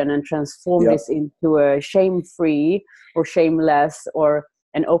magician and transform this into a shame-free or shameless or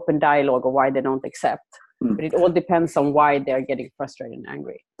an open dialogue, or why they don't accept? But it all depends on why they're getting frustrated and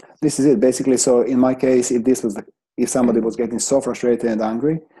angry. This is it, basically. So in my case, if somebody was getting so frustrated and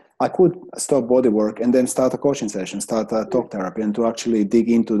angry, I could stop body work and then start a coaching session, start a talk therapy, and to actually dig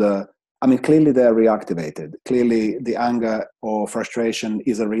into clearly they're reactivated. Clearly the anger or frustration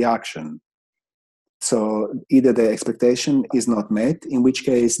is a reaction. So either the expectation is not met, in which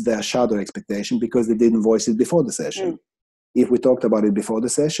case they're shadow expectation because they didn't voice it before the session. If we talked about it before the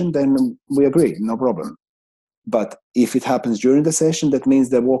session, then we agree, no problem. But if it happens during the session, that means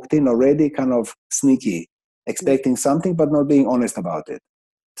they walked in already kind of sneaky, expecting something but not being honest about it.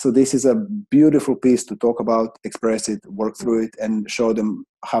 So this is a beautiful piece to talk about, express it, work through it, and show them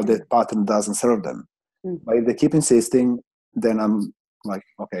how that pattern doesn't serve them. But if they keep insisting, then I'm like,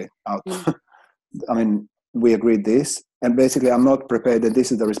 okay, out. I mean, we agreed this. And basically, I'm not prepared that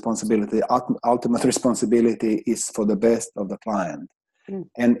this is the responsibility. Ultimate responsibility is for the best of the client.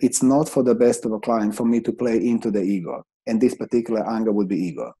 And it's not for the best of a client for me to play into the ego. And this particular anger would be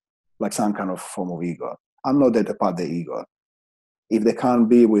ego, like some kind of form of ego. I'm not there to part the ego. If they can't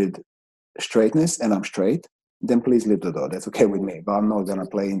be with straightness and I'm straight, then please leave the door. That's okay with me. But I'm not going to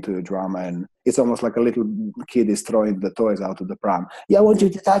play into a drama. And it's almost like a little kid is throwing the toys out of the pram. Yeah, I want you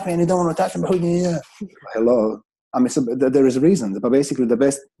to touch me and you don't want to touch me. Yeah. Hello. I mean, so there is reason. But basically, the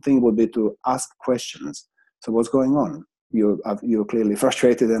best thing would be to ask questions. So what's going on? You're clearly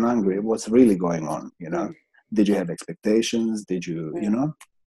frustrated and angry. What's really going on? Did you have expectations? Did you,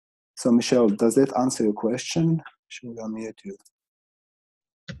 So Michelle, does that answer your question? Should we unmute you?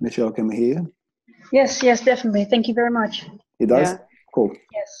 Michelle, can we hear? Yes, definitely. Thank you very much. It does? Yeah. Cool.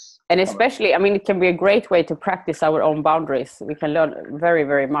 Yes. And especially, I mean, it can be a great way to practice our own boundaries. We can learn very,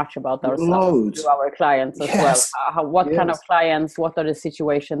 very much about ourselves through our clients as well. What kind of clients, what are the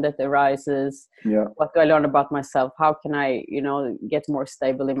situations that arises? Yeah. What do I learn about myself? How can I, get more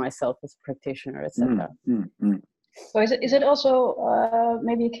stable in myself as a practitioner, etc. So is it also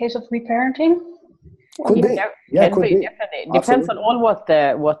maybe a case of reparenting? Could be. Yeah, could be. Definitely. Depends on all what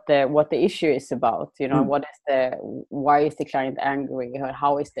the issue is about. What is why is the client angry?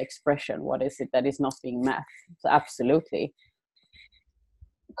 How is the expression? What is it that is not being met? So absolutely.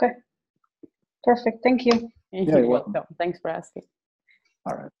 Okay. Perfect. Thank you. You're welcome. Thanks for asking.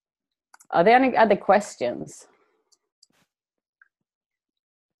 All right. Are there any other questions?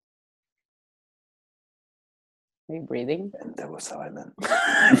 Are you breathing? And there was silence.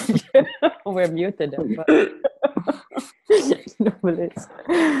 We're muted.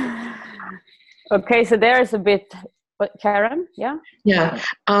 Okay, so there is a bit. What, Karen? Yeah. Yeah.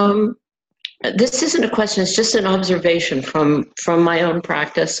 This isn't a question. It's just an observation from my own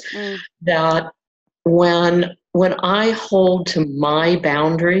practice that when I hold to my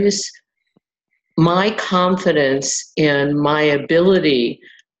boundaries, my confidence in my ability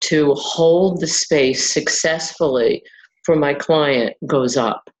to hold the space successfully for my client goes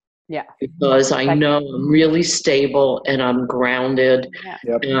up. Yeah. Because I know I'm really stable and I'm grounded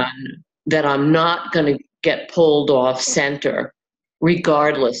and that I'm not going to get pulled off center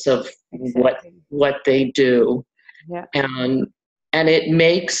regardless of what they do. Yeah. And it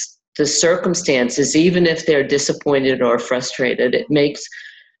makes the circumstances, even if they're disappointed or frustrated, it makes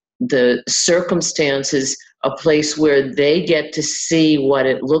the circumstances a place where they get to see what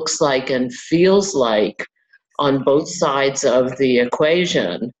it looks like and feels like on both sides of the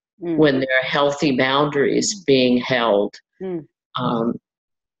equation when there are healthy boundaries being held. And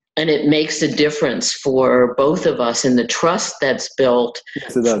it makes a difference for both of us in the trust that's built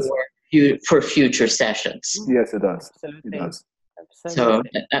for future sessions. Yes, it does. Absolutely. It does. So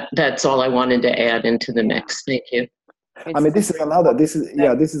that's all I wanted to add into the mix. Thank you. I mean, this is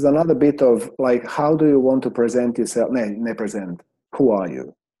another bit of like, how do you want to present yourself? Who are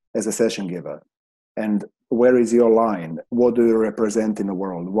you as a session giver? And where is your line? What do you represent in the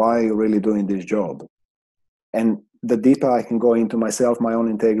world? Why are you really doing this job? And the deeper I can go into myself, my own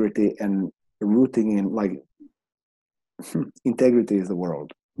integrity, and rooting in like integrity is the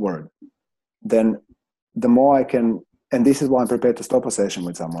word, then the more I can, and this is why I'm prepared to stop a session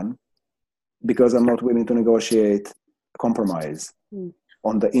with someone, because I'm not willing to negotiate compromise.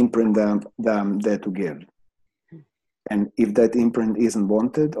 on the imprint them there to give. And if that imprint isn't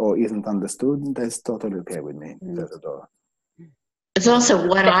wanted or isn't understood, that's totally okay with me. That's the door. It's also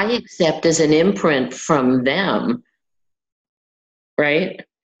what I accept as an imprint from them, right?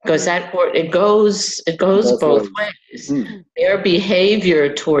 Because it goes both ways. Their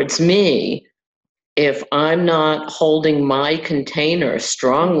behavior towards me, if I'm not holding my container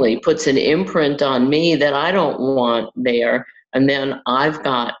strongly, puts an imprint on me that I don't want there, and then I've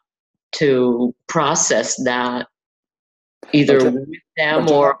got to process that either with them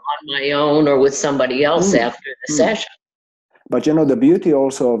or on my own or with somebody else after the session. But you know, the beauty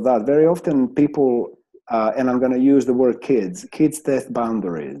also of that, very often people, and I'm going to use the word kids test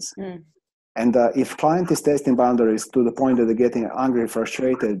boundaries. And if client is testing boundaries to the point that they're getting angry,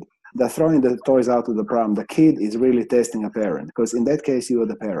 frustrated, they're throwing the toys out of the pram. The kid is really testing a parent, because in that case, you are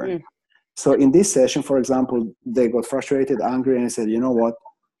the parent. So in this session, for example, they got frustrated, angry, and said, you know what?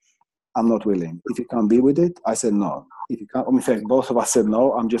 I'm not willing. If you can't be with it, I said no. If you can't, in fact, both of us said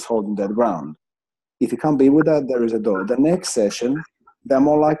no, I'm just holding that ground. If you can't be with that, there is a door. The next session, they're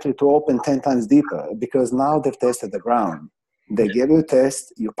more likely to open 10 times deeper, because now they've tested the ground. They gave you a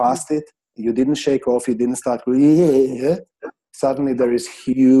test, you passed it, you didn't shake off, you didn't start going, suddenly there is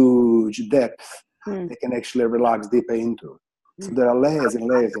huge depth they can actually relax deeper into. So there are layers and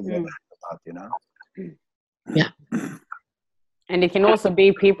layers and layers of that, you know? Yeah. And it can also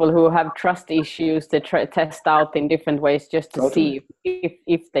be people who have trust issues to test out in different ways just to see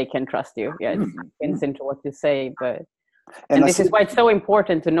if they can trust you. Yeah, it depends into what you say, but and this is why it's so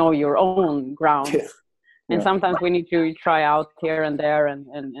important to know your own grounds. Yeah. And sometimes we need to try out here and there and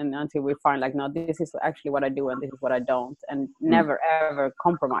until we find like, no, this is actually what I do and this is what I don't, and never ever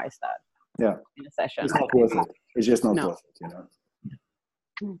compromise that. Yeah. In a session. It's not worth it. It's just not worth it, you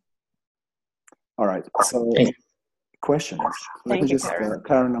know. All right. So questions. Let me just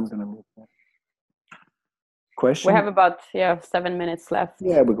Karen, I'm gonna move on. Question. We have about 7 minutes left.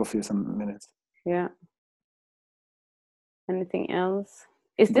 Yeah, we go through some minutes. Yeah. Anything else?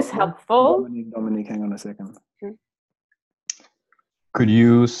 Is this helpful? Dominic, hang on a second. Could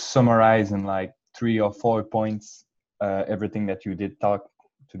you summarize in like 3 or 4 points everything that you did talk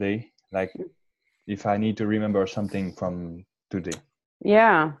today? Like if I need to remember something from today.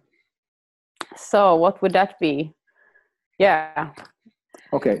 Yeah. So what would that be? Yeah.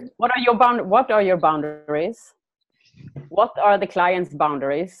 Okay. What are your boundaries? What are the client's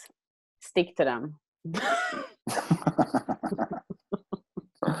boundaries? Stick to them.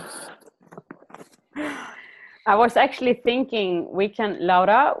 I was actually thinking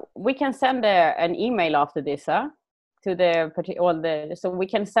Laura, we can send an email after this, to so we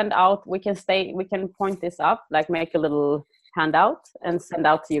can send out, we can point this up, like make a little handout and send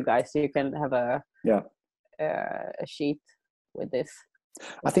out to you guys so you can have a sheet with this.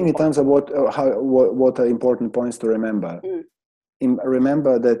 I think in terms of what are important points to remember.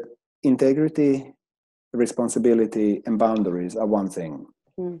 Remember that integrity, responsibility, and boundaries are one thing.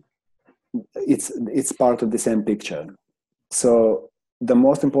 It's part of the same picture. So the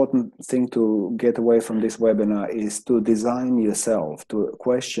most important thing to get away from this webinar is to design yourself, to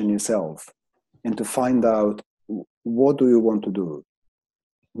question yourself, and to find out, what do you want to do?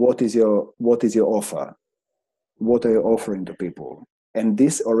 What is your offer? What are you offering to people? And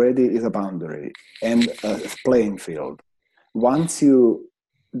this already is a boundary and a playing field. Once you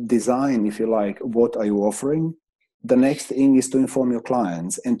design, if you like, what are you offering, the next thing is to inform your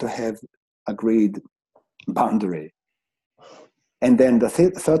clients and to have agreed boundary. And then the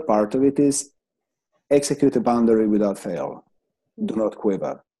third part of it is execute a boundary without fail. Do not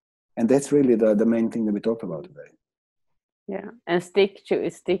quiver. And that's really the main thing that we talked about today. Yeah, and stick,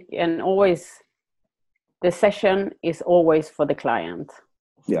 and always, the session is always for the client.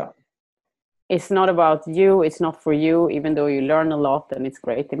 Yeah. It's not about you, it's not for you, even though you learn a lot and it's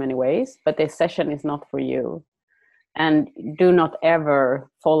great in many ways, but the session is not for you. And do not ever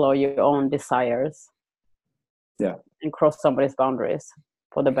follow your own desires. Yeah. And cross somebody's boundaries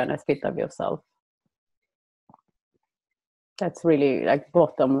for the benefit of yourself. That's really like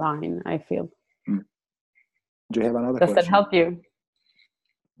bottom line, I feel. Do you have another question? Does that help you?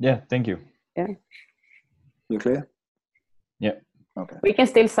 Yeah, thank you. Yeah. You clear? Yeah. Okay. We can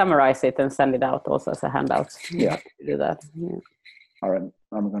still summarize it and send it out also as a handout. Yeah. Do that. Yeah. All right.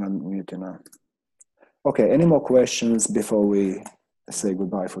 I'm going to mute you now. Okay. Any more questions before we say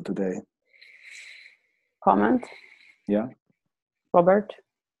goodbye for today? Comment? Yeah. Robert?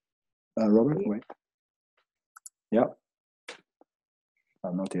 Robert, wait. Yeah.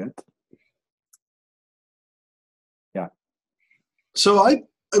 Not yet. Yeah. So I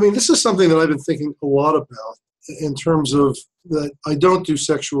mean, this is something that I've been thinking a lot about. in terms of that I don't do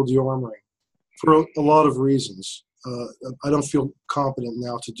sexual dearmoring for a lot of reasons. I don't feel competent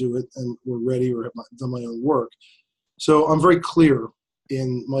now to do it, and we're ready or have done my own work. So I'm very clear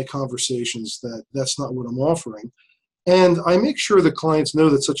in my conversations that that's not what I'm offering. And I make sure the clients know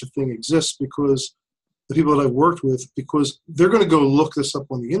that such a thing exists, because the people that I've worked with, because they're going to go look this up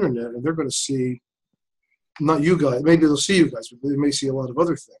on the internet and they're going to see, not you guys, maybe they'll see you guys, but they may see a lot of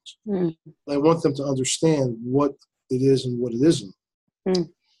other things. Mm. I want them to understand what it is and what it isn't. Mm.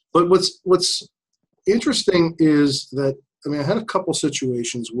 But what's interesting is that, I mean, I had a couple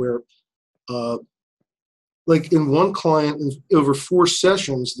situations where, like in one client, over 4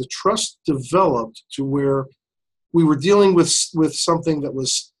 sessions, the trust developed to where we were dealing with something that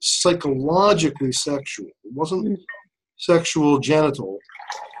was psychologically sexual. It wasn't sexual genital,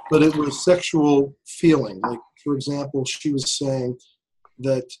 but it was sexual feeling. Like, for example, she was saying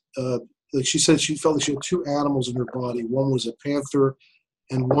that, like she said, she felt like she had 2 animals in her body. One was a panther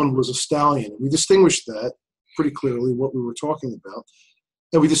and one was a stallion. We distinguished that pretty clearly, what we were talking about.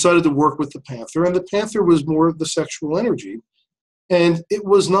 And we decided to work with the panther. And the panther was more of the sexual energy. And it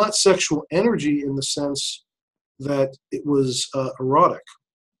was not sexual energy in the sense that it was erotic.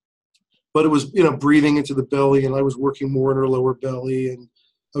 But it was, breathing into the belly, and I was working more in her lower belly, and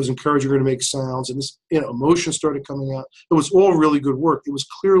I was encouraging her to make sounds, and this, emotion started coming out. It was all really good work. It was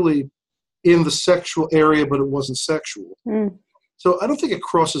clearly in the sexual area, but it wasn't sexual. Mm. So I don't think it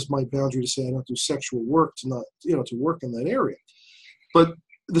crosses my boundary to say I don't do sexual work to not, to work in that area. But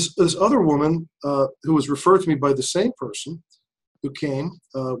this other woman who was referred to me by the same person who came,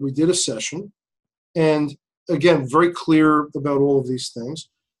 we did a session, and again, very clear about all of these things.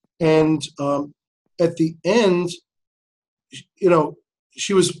 And at the end,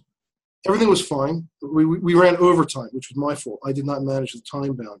 everything was fine. We ran overtime, which was my fault. I did not manage the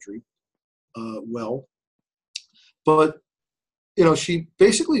time boundary well. But, she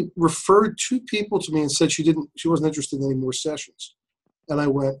basically referred 2 people to me and said she wasn't interested in any more sessions. And I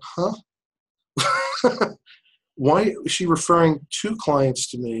went, huh? Why is she referring 2 clients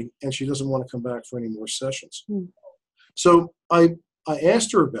to me and she doesn't want to come back for any more sessions? Mm. So I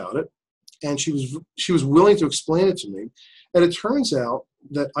asked her about it, and she was willing to explain it to me. And it turns out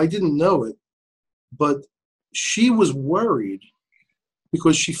that I didn't know it, but she was worried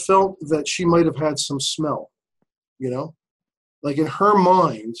because she felt that she might have had some smell, Like in her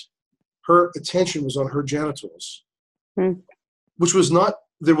mind, her attention was on her genitals, which was not,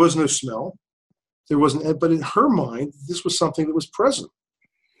 there was no smell. There wasn't, but in her mind, this was something that was present.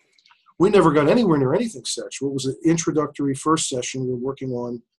 We never got anywhere near anything sexual. It was an introductory first session. We were working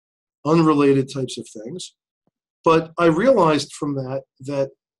on unrelated types of things. But I realized from that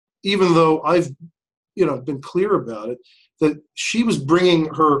even though I've, been clear about it, that she was bringing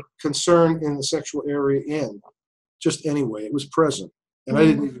her concern in the sexual area in just anyway. It was present. And I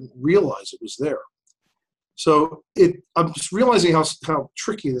didn't even realize it was there. So I'm just realizing how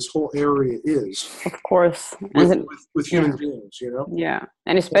tricky this whole area is. Of course. With human beings, Yeah.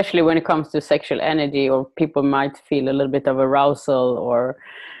 And especially when it comes to sexual energy, or people might feel a little bit of arousal, or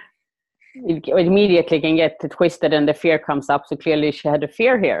it immediately can get twisted and the fear comes up. So clearly she had a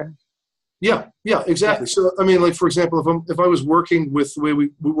fear here. Yeah, exactly. Yeah. So, I mean, like, for example, if I was working with the way we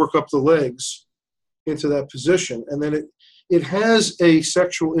work up the legs into that position, and then it has a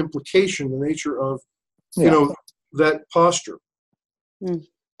sexual implication, the nature of, that posture. Mm.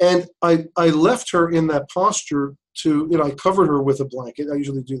 And I left her in that posture to, I covered her with a blanket. I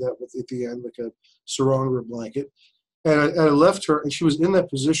usually do that at the end, like a sarong or a blanket. And I left her, and she was in that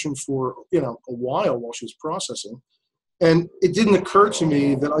position for, a while she was processing. And it didn't occur to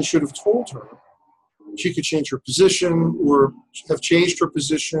me that I should have told her she could change her position or have changed her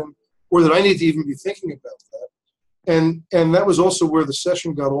position, or that I need to even be thinking about that. And that was also where the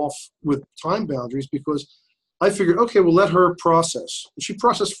session got off with time boundaries, because I figured, okay, we'll let her process. And she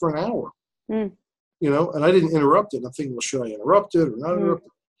processed for an hour, and I didn't interrupt it. And I'm thinking, well, should I interrupt it or not interrupt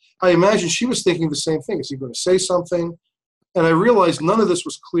it? I imagine she was thinking the same thing. Is he going to say something? And I realized none of this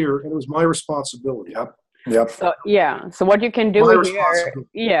was clear, and it was my responsibility. Yep. So what you can do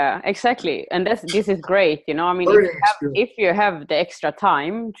here, exactly. And this is great. I mean, if you have the extra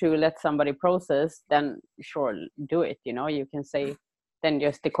time to let somebody process, then sure, do it. You can say then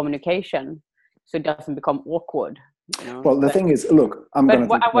just the communication, so it doesn't become awkward. Well, the thing is, look, I'm going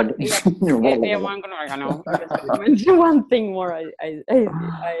to mention one thing more.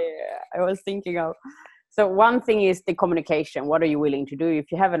 I was thinking of. So one thing is the communication. What are you willing to do?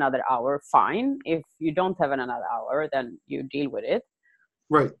 If you have another hour, fine. If you don't have another hour, then you deal with it.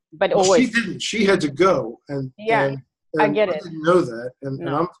 Right. But always, she didn't. She had to go, and And I get it. didn't know that, and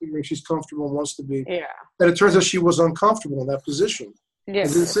No. I'm figuring she's comfortable and wants to be. Yeah. And it turns out she was uncomfortable in that position. Yes.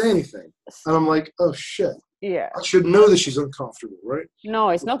 And didn't say anything. And I'm like, oh shit. Yeah. I should know that she's uncomfortable, right? No,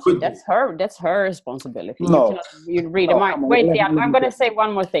 it's not. Could be. That's her responsibility. No. You read No, a mind. come on, Wait, let yeah, me I'm going to say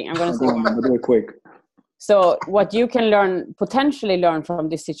one more thing. I'm going to say one more But do it quick. So what you can potentially learn from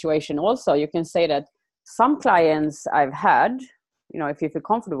this situation also, you can say that some clients I've had, if you feel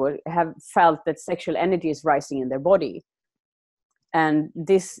comfortable, have felt that sexual energy is rising in their body. And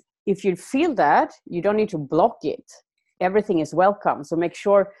this, if you feel that, you don't need to block it. Everything is welcome. So make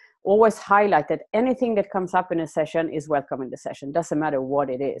sure, always highlight that anything that comes up in a session is welcome in the session. Doesn't matter what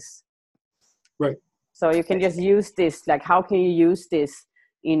it is. Right. So you can just use this, like, how can you use this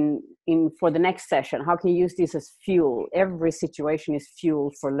in for the next session? How can you use this as fuel? Every situation is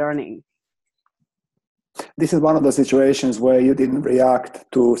fuel for learning. This is one of the situations where you didn't react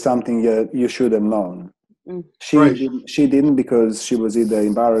to something you should have known. Mm. She didn't because she was either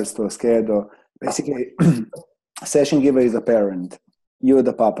embarrassed or scared, or basically session giver is a parent. You're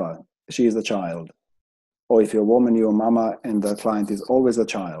the papa, she is the child. Or if you're a woman, you're a mama, and the client is always a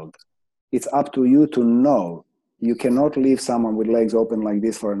child. It's up to you to know. You cannot leave someone with legs open like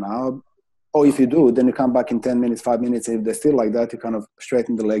this for an hour. Or if you do, then you come back in 10 minutes, 5 minutes. If they're still like that, you kind of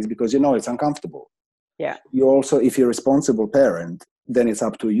straighten the legs because it's uncomfortable. Yeah. You also, if you're a responsible parent, then it's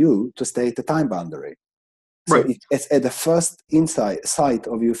up to you to state the time boundary. So Right. it's at the first sight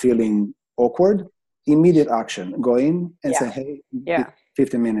of you feeling awkward, immediate action. Go in and say, hey,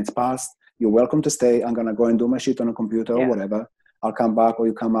 15 minutes passed. You're welcome to stay. I'm going to go and do my shit on a computer or whatever. I'll come back, or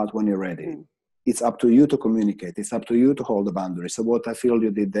you come out when you're ready. Mm. It's up to you to communicate. It's up to you to hold the boundary. So what I feel you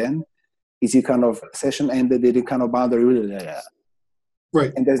did then is you kind of session ended, did you kind of boundary,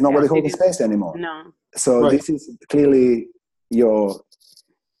 Right. and there's nobody holding space anymore. No. So this is clearly your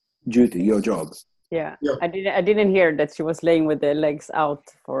duty, your job. Yeah. Yeah. I didn't hear that she was laying with the legs out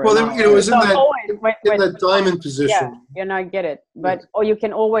for. Well, an hour. it was in So that diamond position. Yeah, I get it. But or you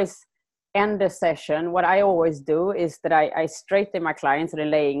can always end the session. What I always do is that I straighten my clients, so they're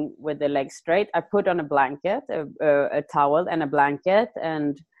laying with the legs straight. I put on a blanket, a towel and a blanket,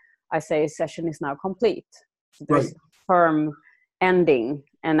 and I say session is now complete. So there's firm ending,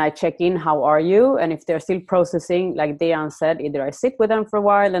 and I check in, how are you? And if they're still processing, like Dean said, either I sit with them for a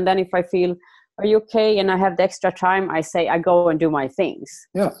while, and then if I feel, are you okay? And I have the extra time, I say, I go and do my things.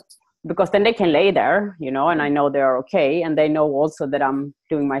 Yeah. Because then they can lay there, and I know they're okay. And they know also that I'm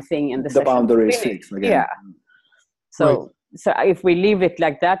doing my thing and the boundary is fixed again. Yeah. So if we leave it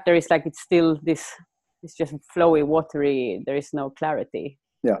like that, there is like, it's still this, it's just flowy, watery. There is no clarity.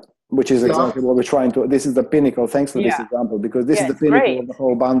 Yeah. Which is exactly what we're trying to, this is the pinnacle. Thanks for this example, because this is the pinnacle of the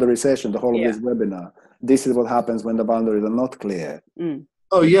whole boundary session, the whole of this webinar. This is what happens when the boundaries are not clear. Mm.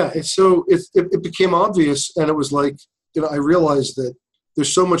 Oh yeah. It became obvious, and it was like, I realized that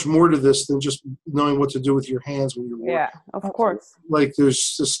there's so much more to this than just knowing what to do with your hands when you're working. Yeah, of course. Like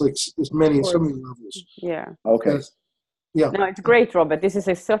there's just like so many levels. Yeah. Okay. Yeah. No, it's great, Robert. This is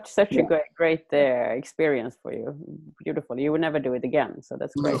such a great experience for you. Beautiful. You would never do it again, so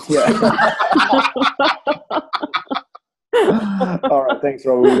that's great. Yeah. All right. Thanks,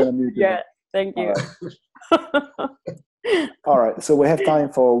 Robert. We're gonna mute you. Yeah. Thank you. All right. So we have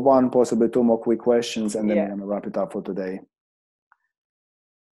time for one, possibly two more quick questions, and then we're gonna wrap it up for today.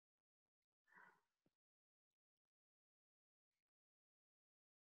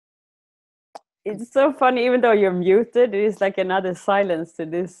 It's so funny, even though you're muted, it is like another silence to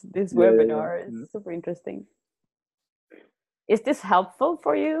this webinar. It's super interesting. Is this helpful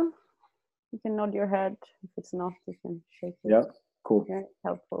for you? You can nod your head. If it's not, you can shake it. Yeah, cool. Yeah,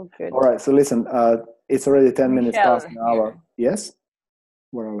 helpful. Good. All right. So listen, it's already 10 minutes Michelle, past an hour. Yes?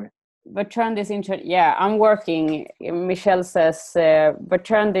 Where are we? But turn this into, I'm working. Michelle says, but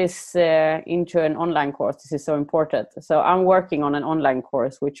turn this into an online course. This is so important. So I'm working on an online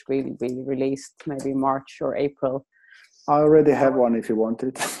course, which will be released maybe March or April. I already have one if you want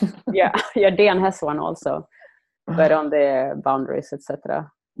it. yeah, Dean has one also, but on the boundaries,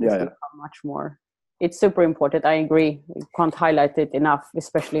 etc. Yeah. Much more. It's super important. I agree. You can't highlight it enough,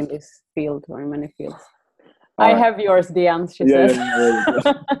 especially in this field or in many fields. I have yours, Dean, she says.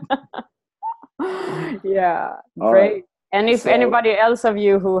 Yeah, great. Right. And if anybody else of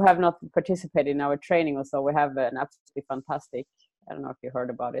you who have not participated in our training or so, we have an absolutely fantastic, I don't know if you heard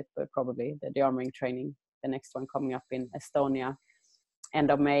about it, but probably the Dearmouring training, the next one coming up in Estonia, end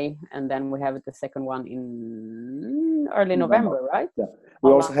of May. And then we have the second one in early November, right? Yeah.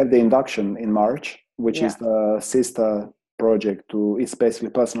 We also have the induction in March, which is the sister project to, it's basically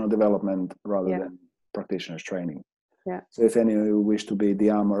personal development rather than practitioners training. Yeah. So if any of you wish to be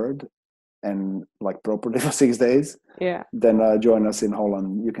Dearmoured, and like properly for 6 days, Yeah. then join us in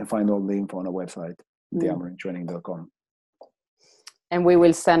Holland. You can find all the info on our website, dearmouringtraining.com. And we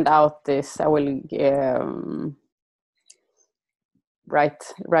will send out this. I will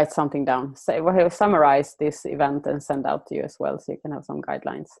write something down. So we'll summarize this event and send out to you as well, so you can have some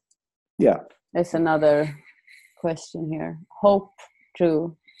guidelines. Yeah. There's another question here. Hope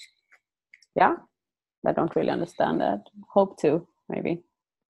to. Yeah, I don't really understand that. Hope to, maybe.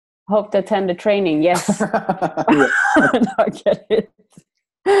 Hope to attend the training. Yes. Yeah. I get it.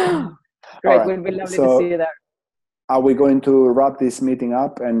 Great. Right. Would be lovely So, to see you there. are we going to wrap this meeting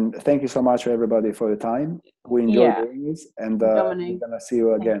up? And thank you so much, everybody, for your time. We enjoyed doing this, and we're gonna see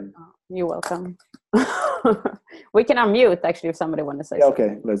you again. You're welcome. We can unmute actually if somebody wants to say something.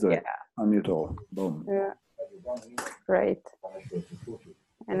 Okay, let's do it. Unmute all. Boom. Yeah. Great.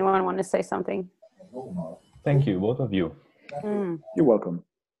 Anyone want to say something? Thank you, both of you. You're welcome.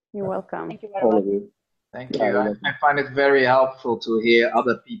 You're welcome. Thank you very All much. of you. Thank you. I find it very helpful to hear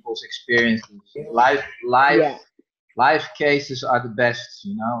other people's experiences. Live cases are the best,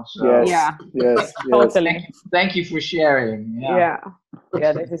 you know. So Yes. Totally. Thank you for sharing. Yeah,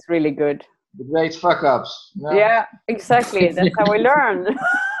 this is really good. The great fuck ups. No? Yeah, exactly. That's how we learn.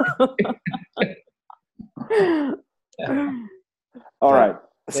 All right.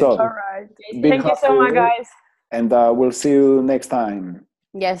 So, all right. big Thank you hug so to much, you, guys. and we'll see you next time.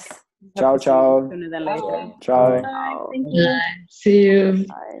 Yes. Ciao, ciao. Sooner than later. Ciao. Bye. Thank you. See you.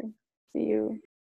 Bye. See you.